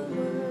the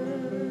word.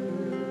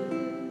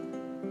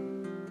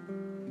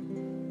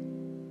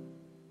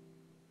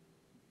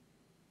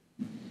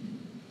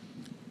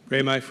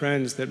 Pray, my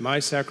friends, that my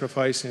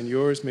sacrifice and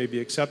yours may be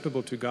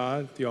acceptable to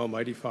God, the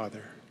Almighty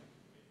Father.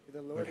 May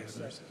the Lord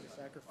accept the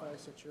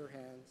sacrifice at your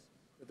hands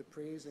for the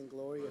praise and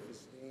glory of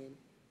his name,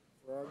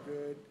 for our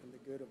good and the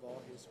good of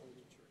all his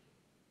holy church.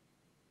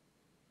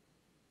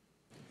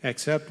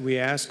 Accept, we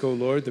ask, O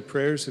Lord, the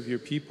prayers of your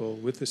people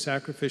with the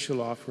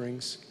sacrificial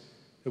offerings,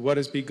 that what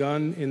has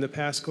begun in the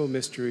Paschal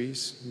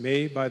mysteries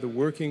may, by the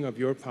working of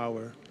your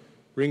power,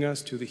 bring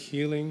us to the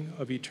healing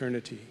of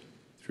eternity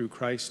through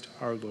Christ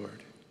our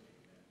Lord.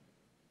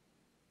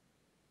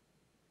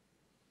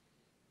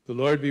 The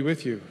Lord be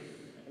with you.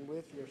 And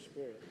with your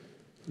spirit,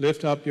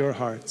 Lift up your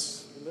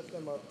hearts. we lift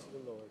them up to the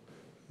Lord.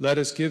 Let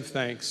us give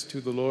thanks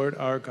to the Lord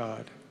our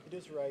God. It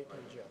is right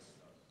and just.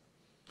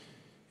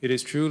 It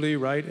is truly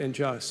right and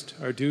just,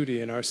 our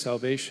duty and our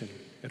salvation,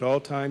 at all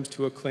times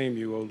to acclaim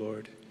you, O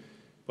Lord,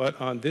 but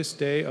on this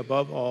day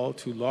above all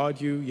to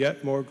laud you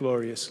yet more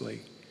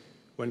gloriously,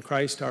 when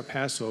Christ our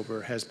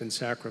Passover has been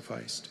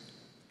sacrificed.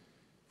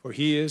 For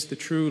he is the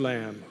true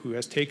Lamb who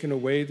has taken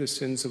away the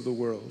sins of the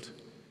world.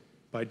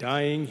 By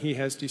dying, he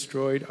has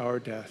destroyed our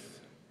death,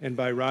 and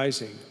by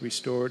rising,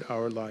 restored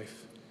our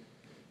life.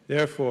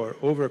 Therefore,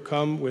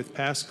 overcome with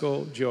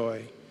paschal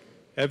joy,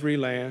 every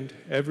land,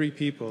 every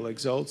people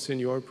exults in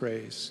your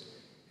praise,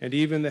 and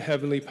even the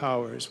heavenly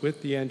powers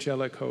with the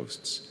angelic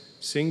hosts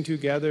sing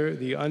together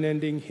the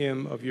unending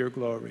hymn of your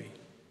glory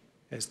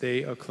as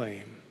they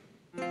acclaim.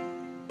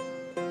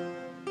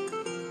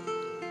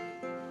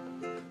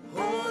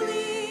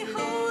 Holy,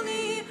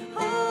 holy,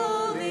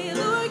 holy,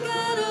 Lord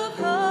God of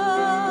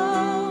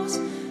hosts,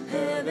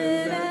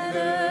 heaven and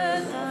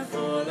earth are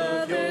full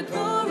of your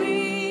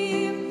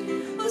glory.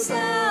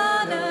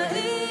 Hosanna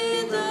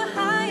in the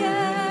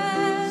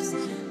highest,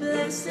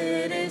 blessed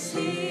is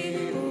he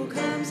who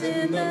comes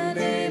in the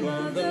name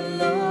of the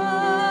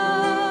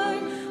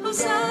Lord.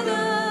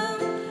 Hosanna,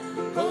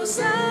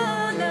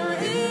 Hosanna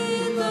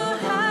in the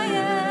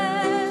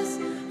highest,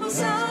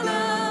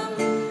 Hosanna,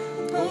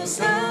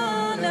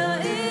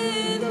 Hosanna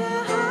in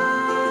the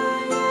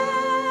highest.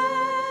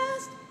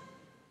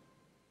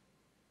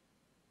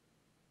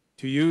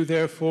 To you,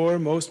 therefore,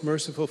 most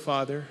merciful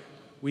Father,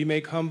 we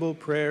make humble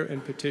prayer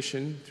and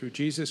petition through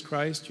Jesus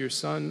Christ, your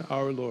Son,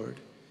 our Lord,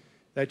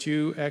 that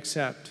you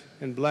accept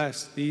and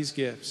bless these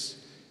gifts,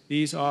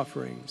 these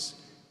offerings,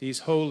 these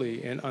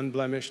holy and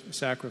unblemished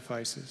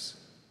sacrifices,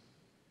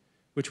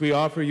 which we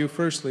offer you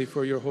firstly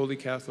for your holy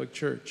Catholic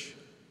Church.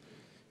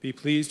 Be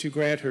pleased to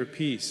grant her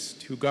peace,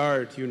 to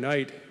guard,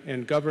 unite,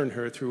 and govern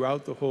her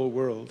throughout the whole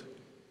world,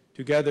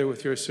 together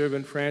with your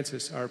servant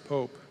Francis, our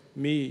Pope,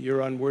 me,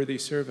 your unworthy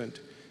servant,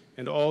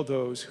 and all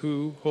those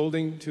who,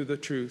 holding to the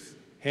truth,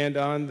 hand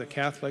on the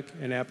Catholic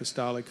and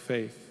Apostolic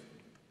faith.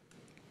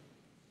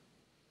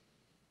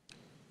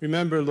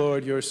 Remember,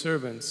 Lord, your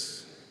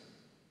servants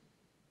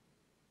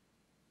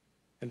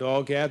and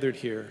all gathered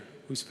here,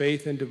 whose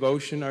faith and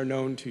devotion are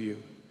known to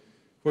you.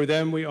 For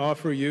them we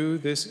offer you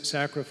this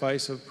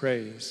sacrifice of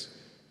praise,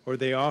 or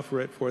they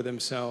offer it for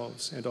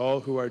themselves and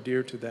all who are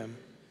dear to them,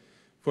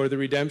 for the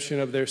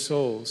redemption of their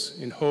souls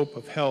in hope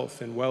of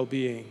health and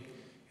well-being,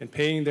 and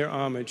paying their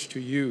homage to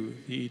you,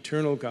 the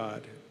eternal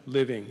God,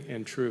 living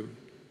and true.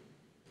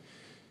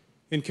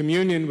 In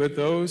communion with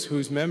those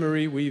whose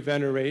memory we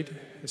venerate,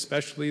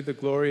 especially the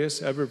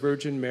glorious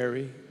ever-Virgin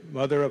Mary,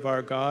 Mother of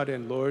our God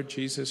and Lord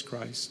Jesus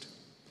Christ,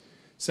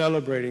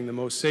 celebrating the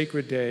most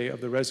sacred day of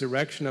the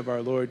resurrection of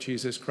our Lord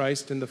Jesus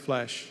Christ in the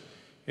flesh,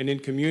 and in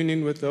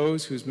communion with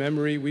those whose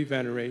memory we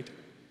venerate,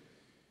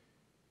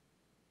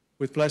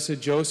 with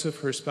Blessed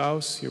Joseph, her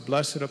spouse, your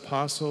blessed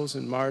apostles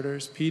and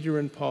martyrs, Peter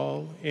and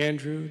Paul,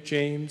 Andrew,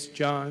 James,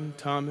 John,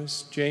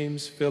 Thomas,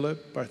 James,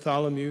 Philip,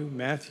 Bartholomew,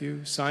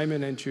 Matthew,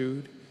 Simon and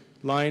Jude,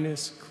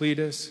 Linus,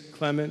 Cletus,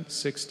 Clement,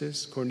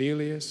 Sixtus,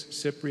 Cornelius,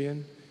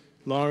 Cyprian,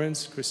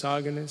 Lawrence,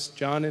 Chrysogonus,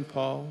 John and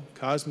Paul,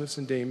 Cosmas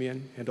and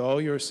Damian, and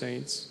all your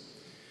saints,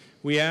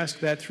 We ask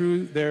that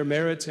through their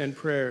merits and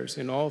prayers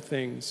in all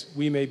things,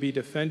 we may be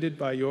defended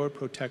by your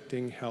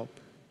protecting help.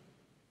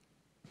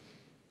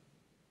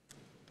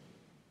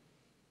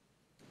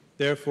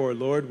 Therefore,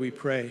 Lord, we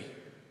pray,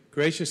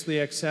 graciously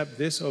accept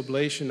this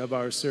oblation of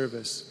our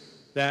service,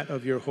 that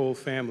of your whole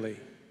family,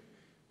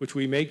 which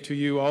we make to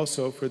you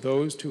also for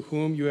those to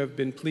whom you have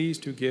been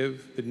pleased to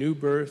give the new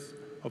birth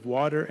of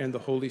water and the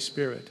Holy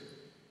Spirit,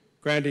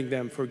 granting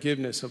them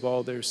forgiveness of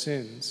all their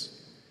sins.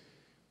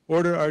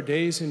 Order our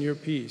days in your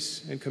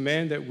peace, and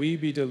command that we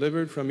be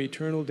delivered from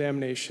eternal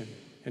damnation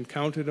and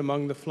counted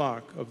among the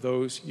flock of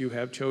those you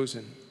have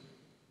chosen.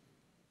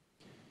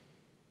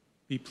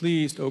 Be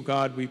pleased, O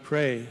God, we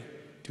pray,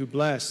 to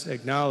bless,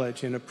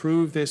 acknowledge, and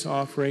approve this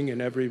offering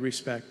in every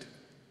respect.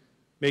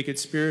 Make it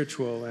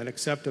spiritual and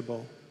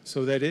acceptable,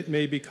 so that it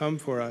may become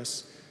for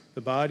us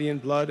the body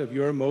and blood of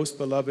your most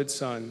beloved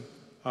Son,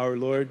 our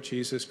Lord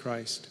Jesus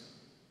Christ.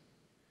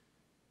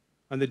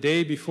 On the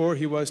day before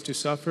he was to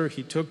suffer,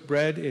 he took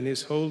bread in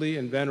his holy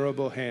and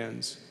venerable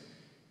hands,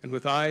 and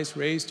with eyes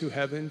raised to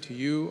heaven, to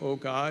you, O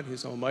God,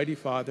 his almighty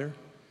Father,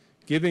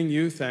 giving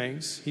you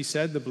thanks, he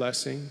said the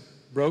blessing,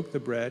 broke the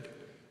bread,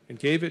 and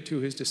gave it to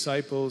his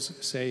disciples,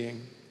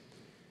 saying,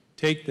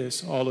 "Take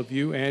this, all of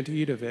you, and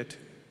eat of it,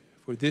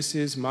 for this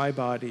is my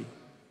body,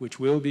 which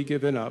will be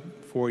given up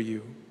for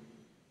you."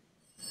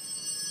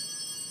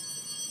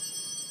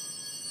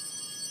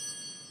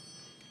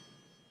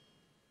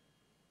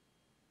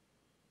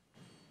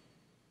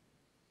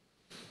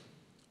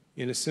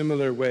 In a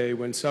similar way,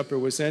 when supper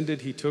was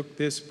ended, he took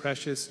this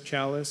precious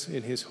chalice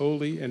in his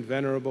holy and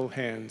venerable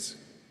hands,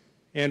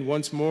 and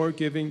once more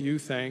giving you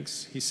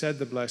thanks, he said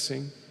the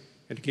blessing,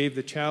 and gave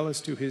the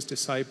chalice to his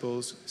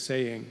disciples,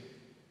 saying,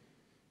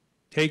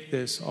 "Take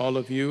this, all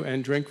of you,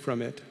 and drink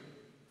from it,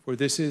 for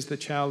this is the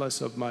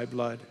chalice of my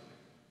blood,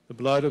 the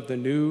blood of the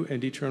new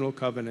and eternal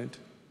covenant,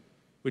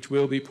 which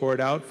will be poured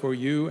out for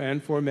you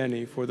and for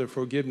many for the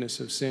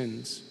forgiveness of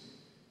sins.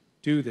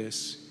 Do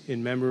this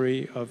in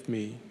memory of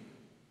me."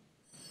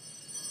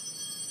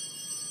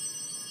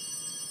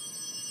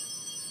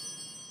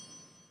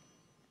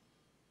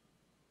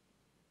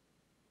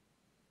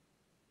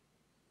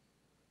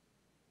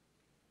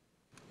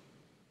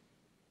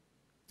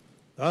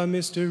 The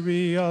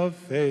mystery of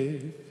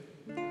faith.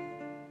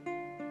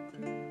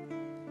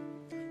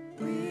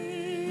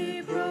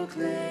 We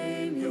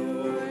proclaim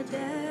your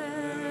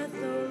death,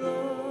 O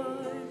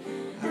Lord,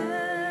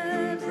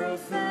 and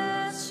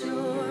profess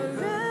your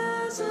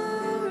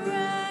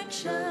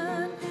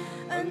resurrection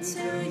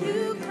until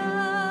you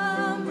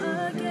come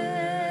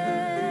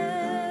again.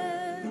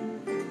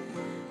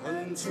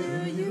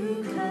 Until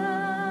you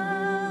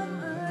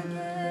come again.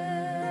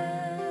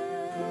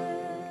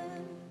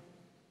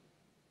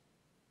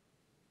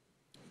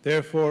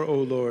 Therefore, O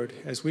Lord,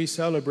 as we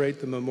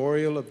celebrate the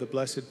memorial of the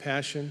Blessed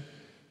Passion,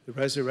 the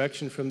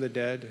resurrection from the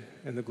dead,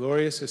 and the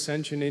glorious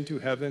ascension into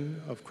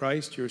heaven of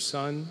Christ, your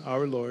Son,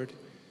 our Lord,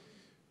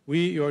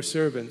 we, your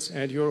servants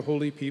and your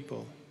holy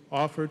people,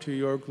 offer to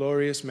your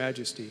glorious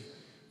majesty,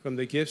 from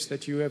the gifts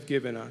that you have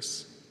given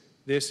us,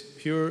 this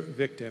pure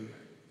victim,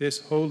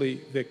 this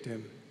holy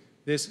victim,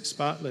 this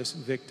spotless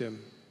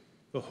victim,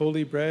 the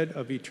holy bread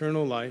of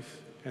eternal life,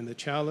 and the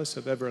chalice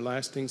of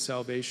everlasting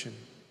salvation.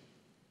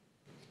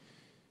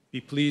 Be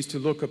pleased to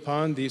look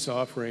upon these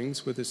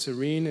offerings with a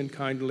serene and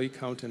kindly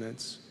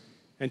countenance,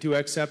 and to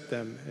accept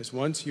them as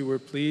once you were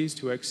pleased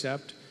to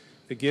accept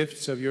the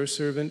gifts of your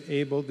servant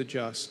Abel the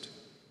just,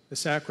 the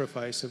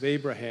sacrifice of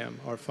Abraham,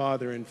 our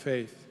father in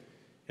faith,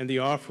 and the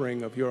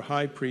offering of your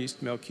high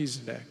priest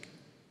Melchizedek,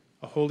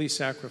 a holy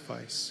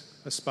sacrifice,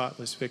 a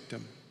spotless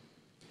victim.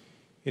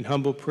 In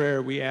humble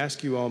prayer, we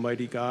ask you,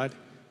 Almighty God,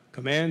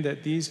 command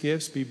that these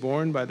gifts be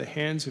borne by the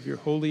hands of your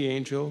holy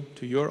angel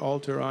to your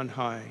altar on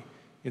high,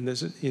 in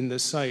the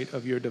sight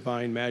of your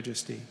divine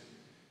majesty,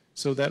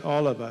 so that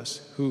all of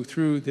us who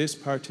through this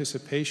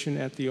participation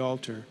at the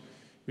altar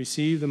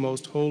receive the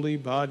most holy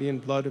body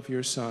and blood of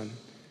your Son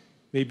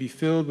may be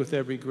filled with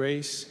every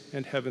grace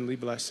and heavenly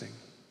blessing.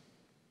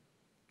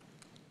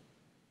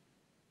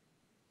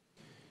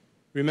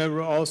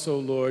 Remember also,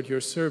 Lord, your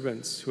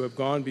servants who have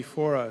gone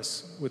before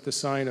us with the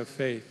sign of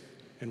faith,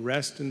 and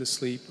rest in the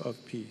sleep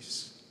of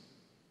peace.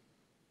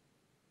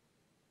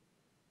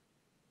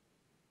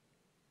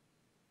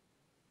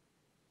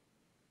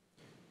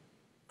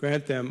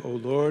 Grant them, O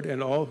Lord,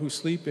 and all who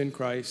sleep in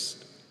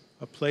Christ,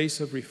 a place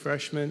of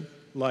refreshment,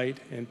 light,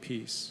 and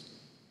peace.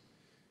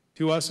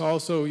 To us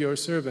also, your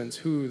servants,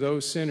 who, though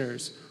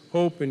sinners,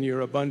 hope in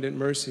your abundant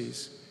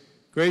mercies,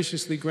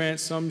 graciously grant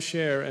some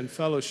share and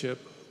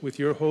fellowship with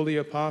your holy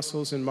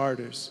apostles and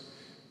martyrs,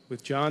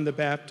 with John the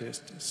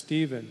Baptist,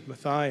 Stephen,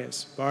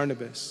 Matthias,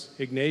 Barnabas,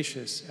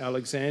 Ignatius,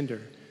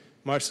 Alexander,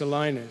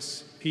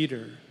 Marcellinus,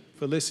 Peter,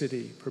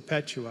 Felicity,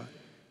 Perpetua,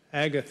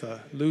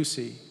 Agatha,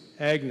 Lucy,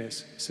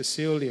 Agnes,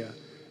 Cecilia,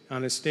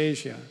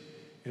 Anastasia,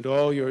 and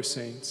all your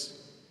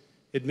saints.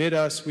 Admit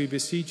us, we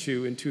beseech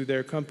you, into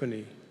their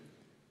company,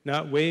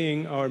 not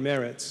weighing our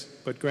merits,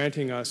 but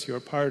granting us your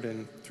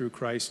pardon through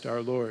Christ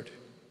our Lord.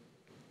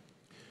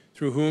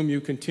 through whom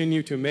you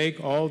continue to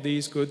make all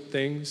these good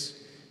things.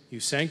 You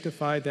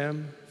sanctify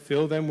them,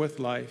 fill them with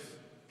life,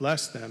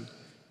 bless them,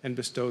 and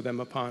bestow them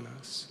upon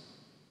us.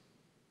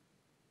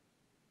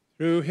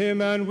 Through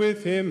him and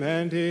with him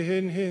and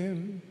in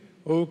him,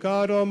 O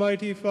God,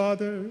 Almighty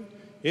Father,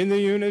 in the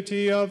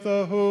unity of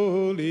the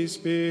Holy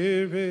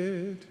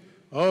Spirit,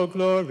 all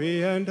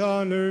glory and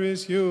honor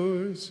is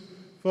yours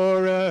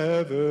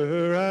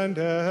forever and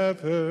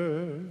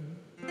ever.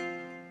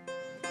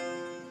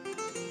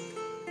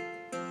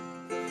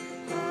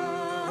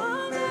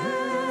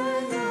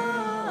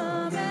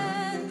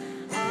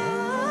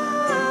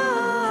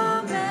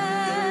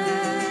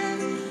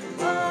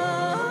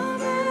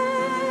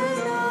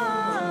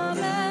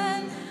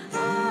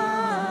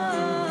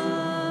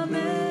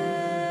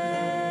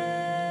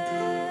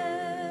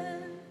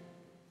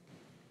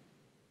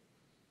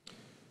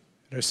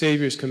 At our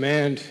Savior's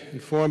command,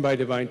 informed by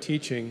divine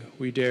teaching,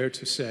 we dare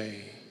to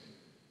say,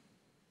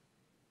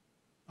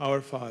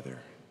 Our Father,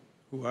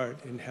 who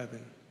art in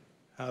heaven,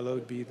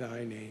 hallowed be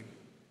thy name.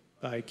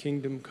 Thy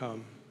kingdom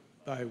come,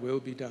 thy will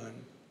be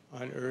done,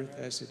 on earth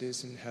as it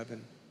is in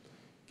heaven.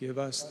 Give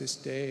us this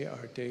day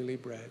our daily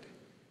bread,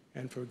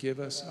 and forgive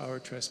us our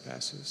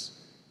trespasses,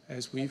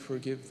 as we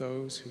forgive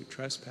those who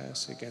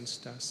trespass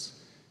against us.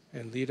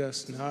 And lead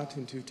us not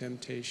into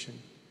temptation,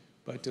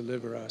 but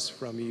deliver us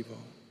from evil.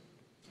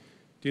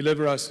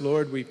 Deliver us,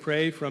 Lord, we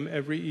pray, from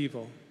every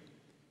evil.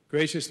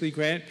 Graciously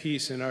grant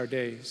peace in our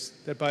days,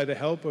 that by the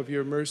help of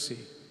your mercy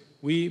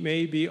we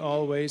may be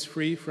always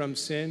free from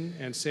sin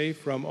and safe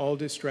from all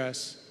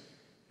distress,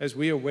 as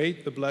we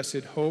await the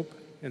blessed hope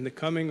and the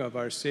coming of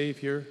our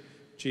Savior,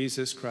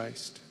 Jesus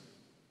Christ.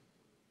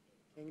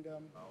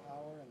 Kingdom,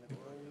 power, and the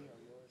glory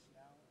are yours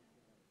now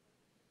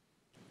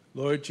and forever.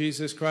 Lord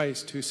Jesus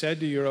Christ, who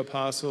said to your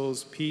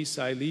apostles, Peace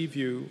I leave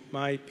you,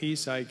 my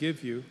peace I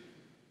give you,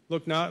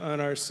 look not on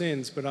our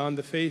sins, but on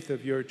the faith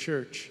of your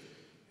church,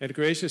 and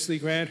graciously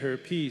grant her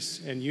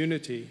peace and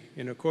unity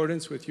in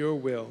accordance with your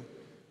will,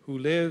 who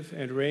live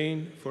and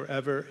reign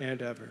forever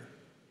and ever.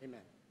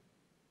 Amen.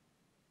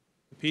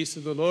 The peace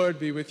of the Lord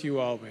be with you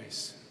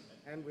always.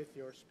 And with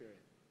your spirit.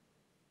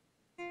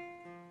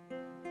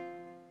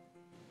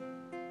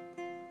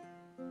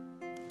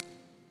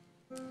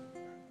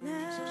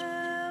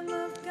 Lamb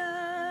of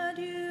God,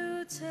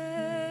 you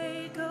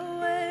take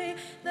away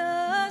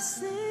the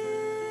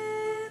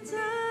sins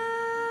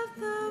of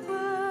the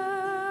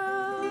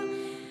world.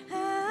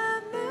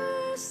 Have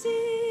mercy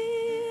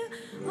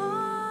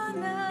on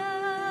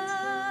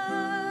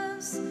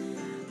us.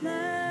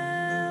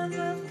 Lamb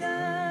of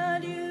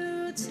God,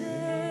 you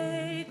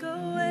take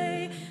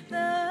away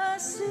the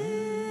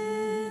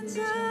sins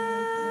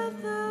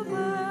of the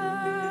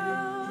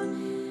world.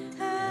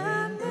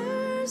 Have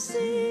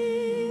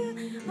mercy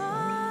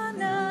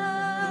on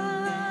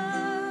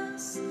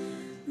us.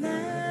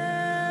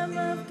 Lamb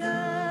of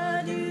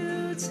God,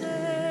 you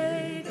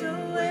take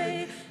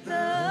away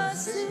the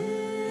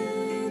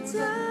sins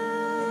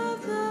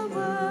of the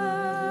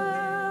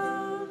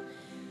world.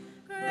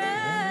 Grant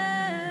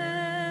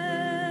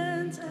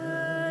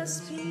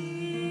us peace.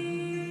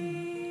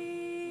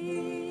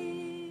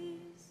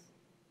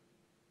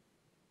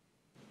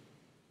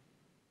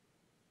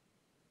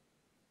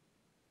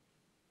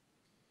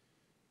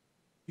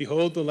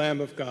 Behold the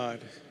Lamb of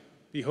God.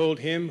 Behold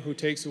him who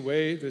takes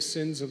away the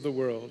sins of the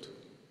world.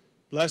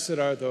 Blessed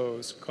are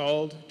those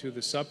called to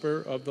the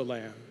supper of the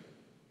Lamb.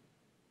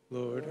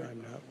 Lord,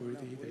 I'm not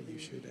worthy that you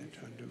should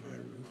enter under my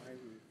roof,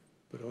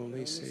 but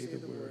only say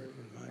the word,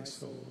 and my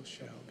soul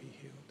shall be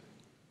healed.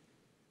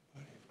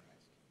 Body of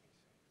Christ,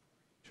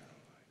 eternal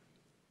life.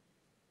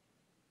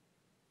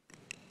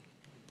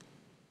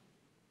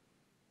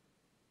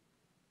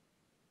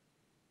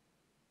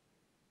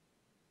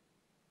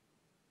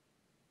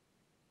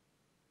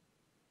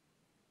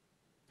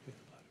 With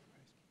the blood of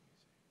Christ,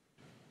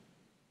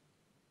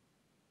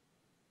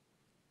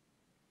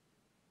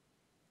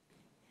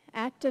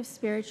 Act of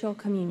spiritual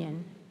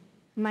communion.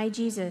 My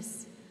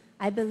Jesus,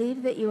 I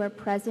believe that you are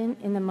present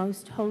in the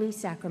most holy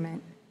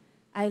sacrament.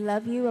 I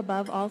love you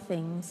above all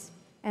things,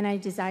 and I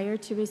desire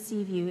to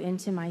receive you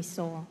into my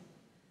soul.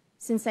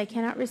 Since I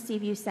cannot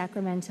receive you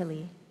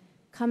sacramentally,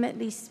 come at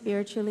least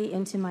spiritually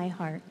into my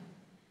heart.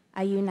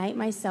 I unite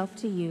myself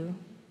to you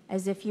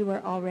as if you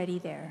were already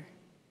there.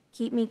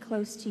 Keep me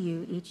close to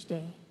you each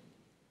day.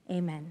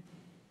 Amen.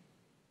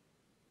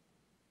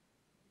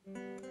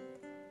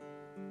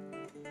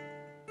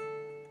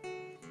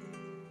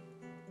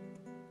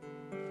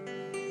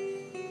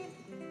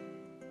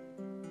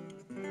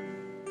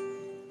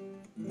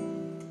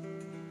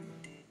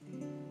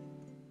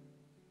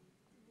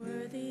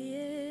 Worthy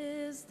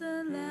is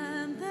the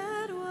Lamb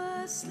that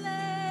was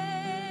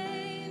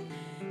slain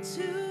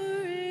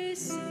to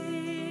receive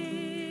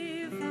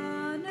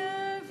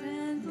honor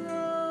and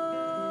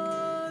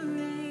glory.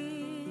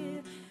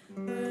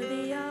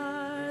 Worthy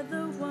are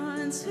the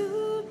ones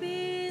who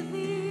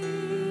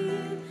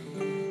believe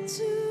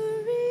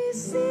to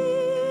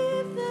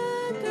receive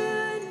the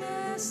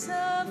goodness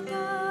of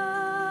God.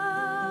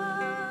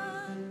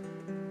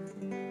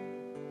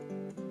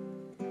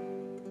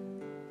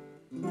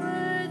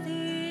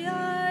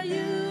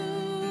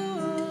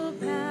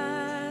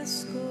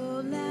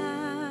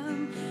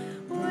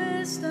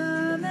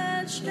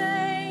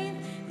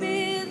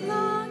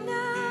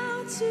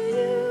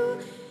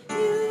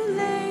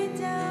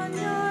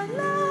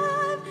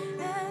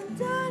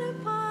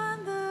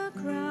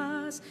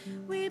 cross,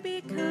 we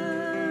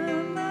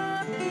become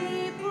a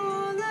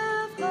people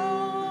of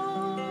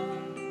home.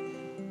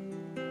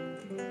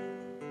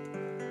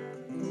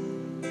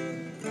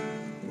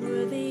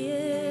 Worthy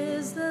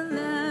is the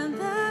Lamb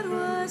that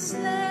was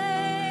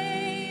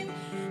slain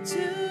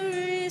to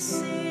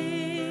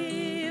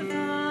receive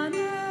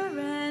honor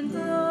and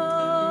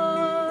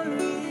glory.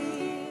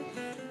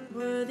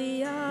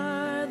 Worthy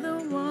are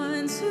the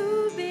ones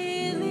who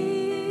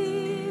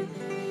believe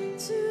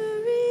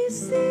to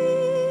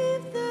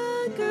receive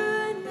the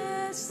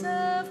goodness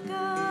of God.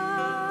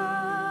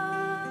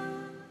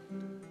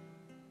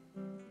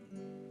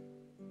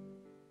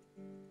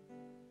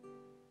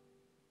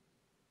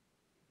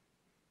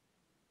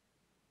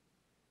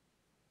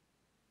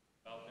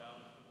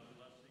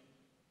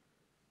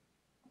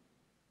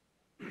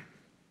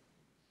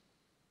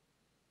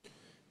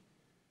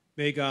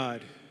 May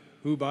God,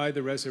 who by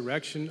the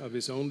resurrection of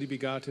his only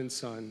begotten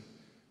Son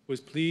was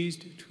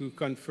pleased to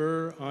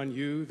confer on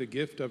you the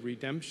gift of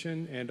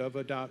redemption and of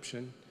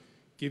adoption,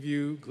 give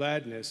you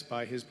gladness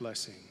by his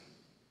blessing.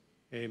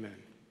 Amen.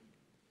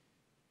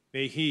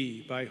 May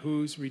he, by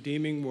whose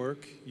redeeming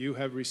work you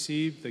have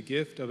received the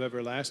gift of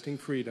everlasting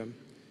freedom,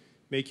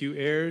 make you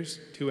heirs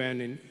to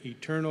an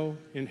eternal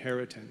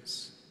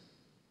inheritance.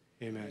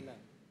 Amen. Amen.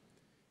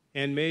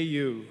 And may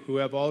you, who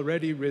have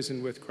already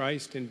risen with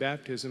Christ in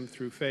baptism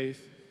through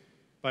faith,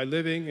 by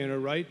living in a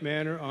right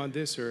manner on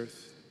this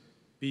earth,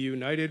 be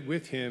united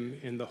with him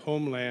in the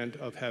homeland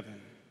of heaven.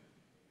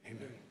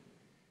 Amen.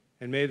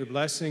 And may the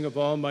blessing of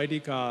Almighty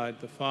God,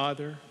 the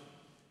Father,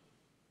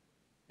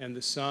 and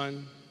the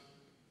Son,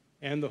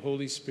 and the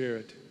Holy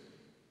Spirit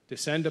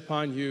descend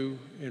upon you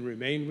and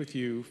remain with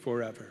you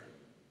forever.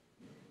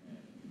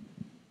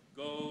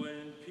 Go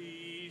in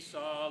peace,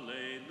 alleluia,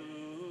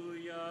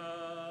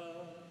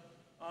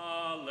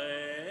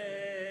 alleluia.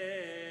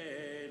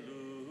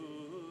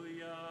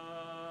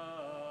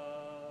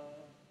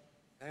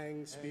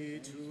 Thanks be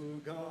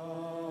to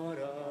God,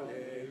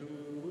 alleluia,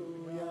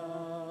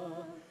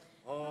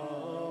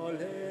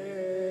 alleluia.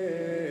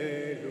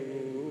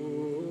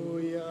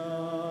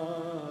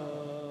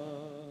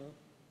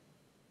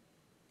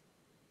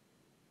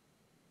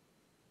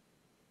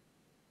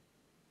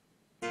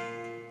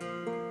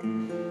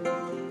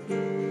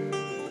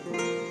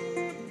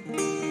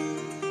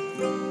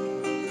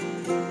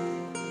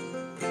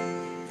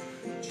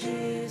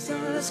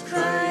 Jesus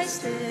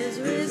Christ is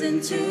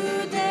risen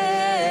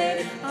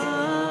today.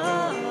 Alleluia.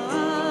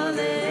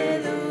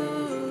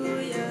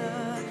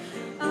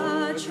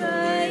 A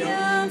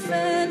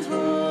triumphant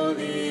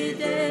holy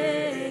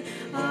day.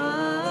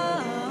 Alleluia.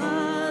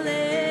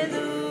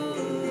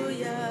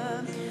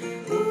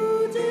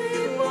 Who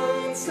did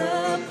once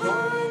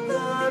upon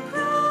the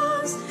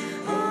cross.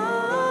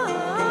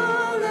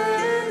 Alleluia.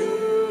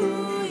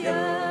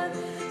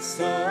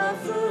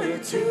 Suffer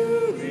to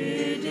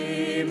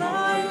redeem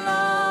our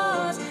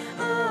loss.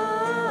 Alleluia.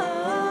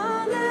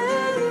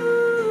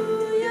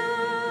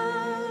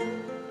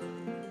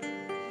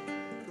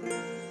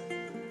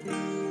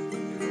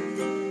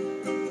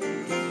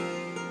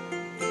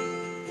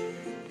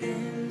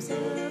 Hymns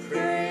of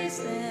praise,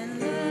 then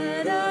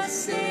let us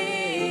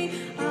sing.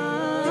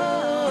 Alleluia.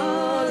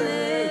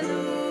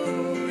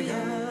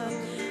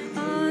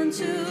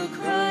 Unto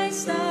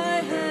Christ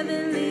our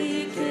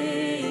heavenly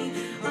King.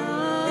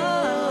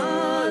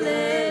 Alleluia.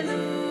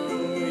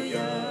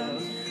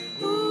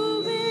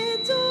 Who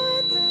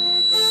endured the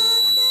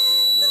cross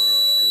and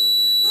died.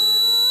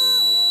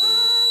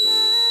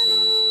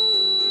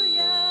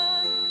 Alleluia.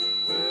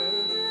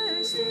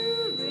 Murmurs to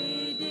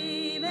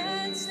redeem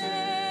and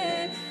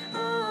save.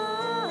 Alleluia.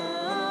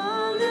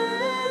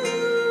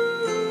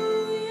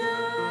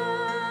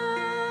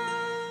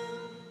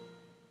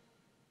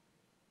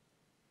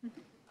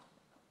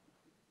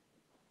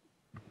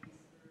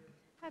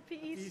 Happy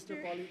Easter, Easter.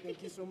 Polly.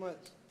 Thank you so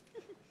much.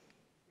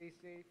 Stay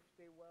safe,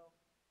 stay well.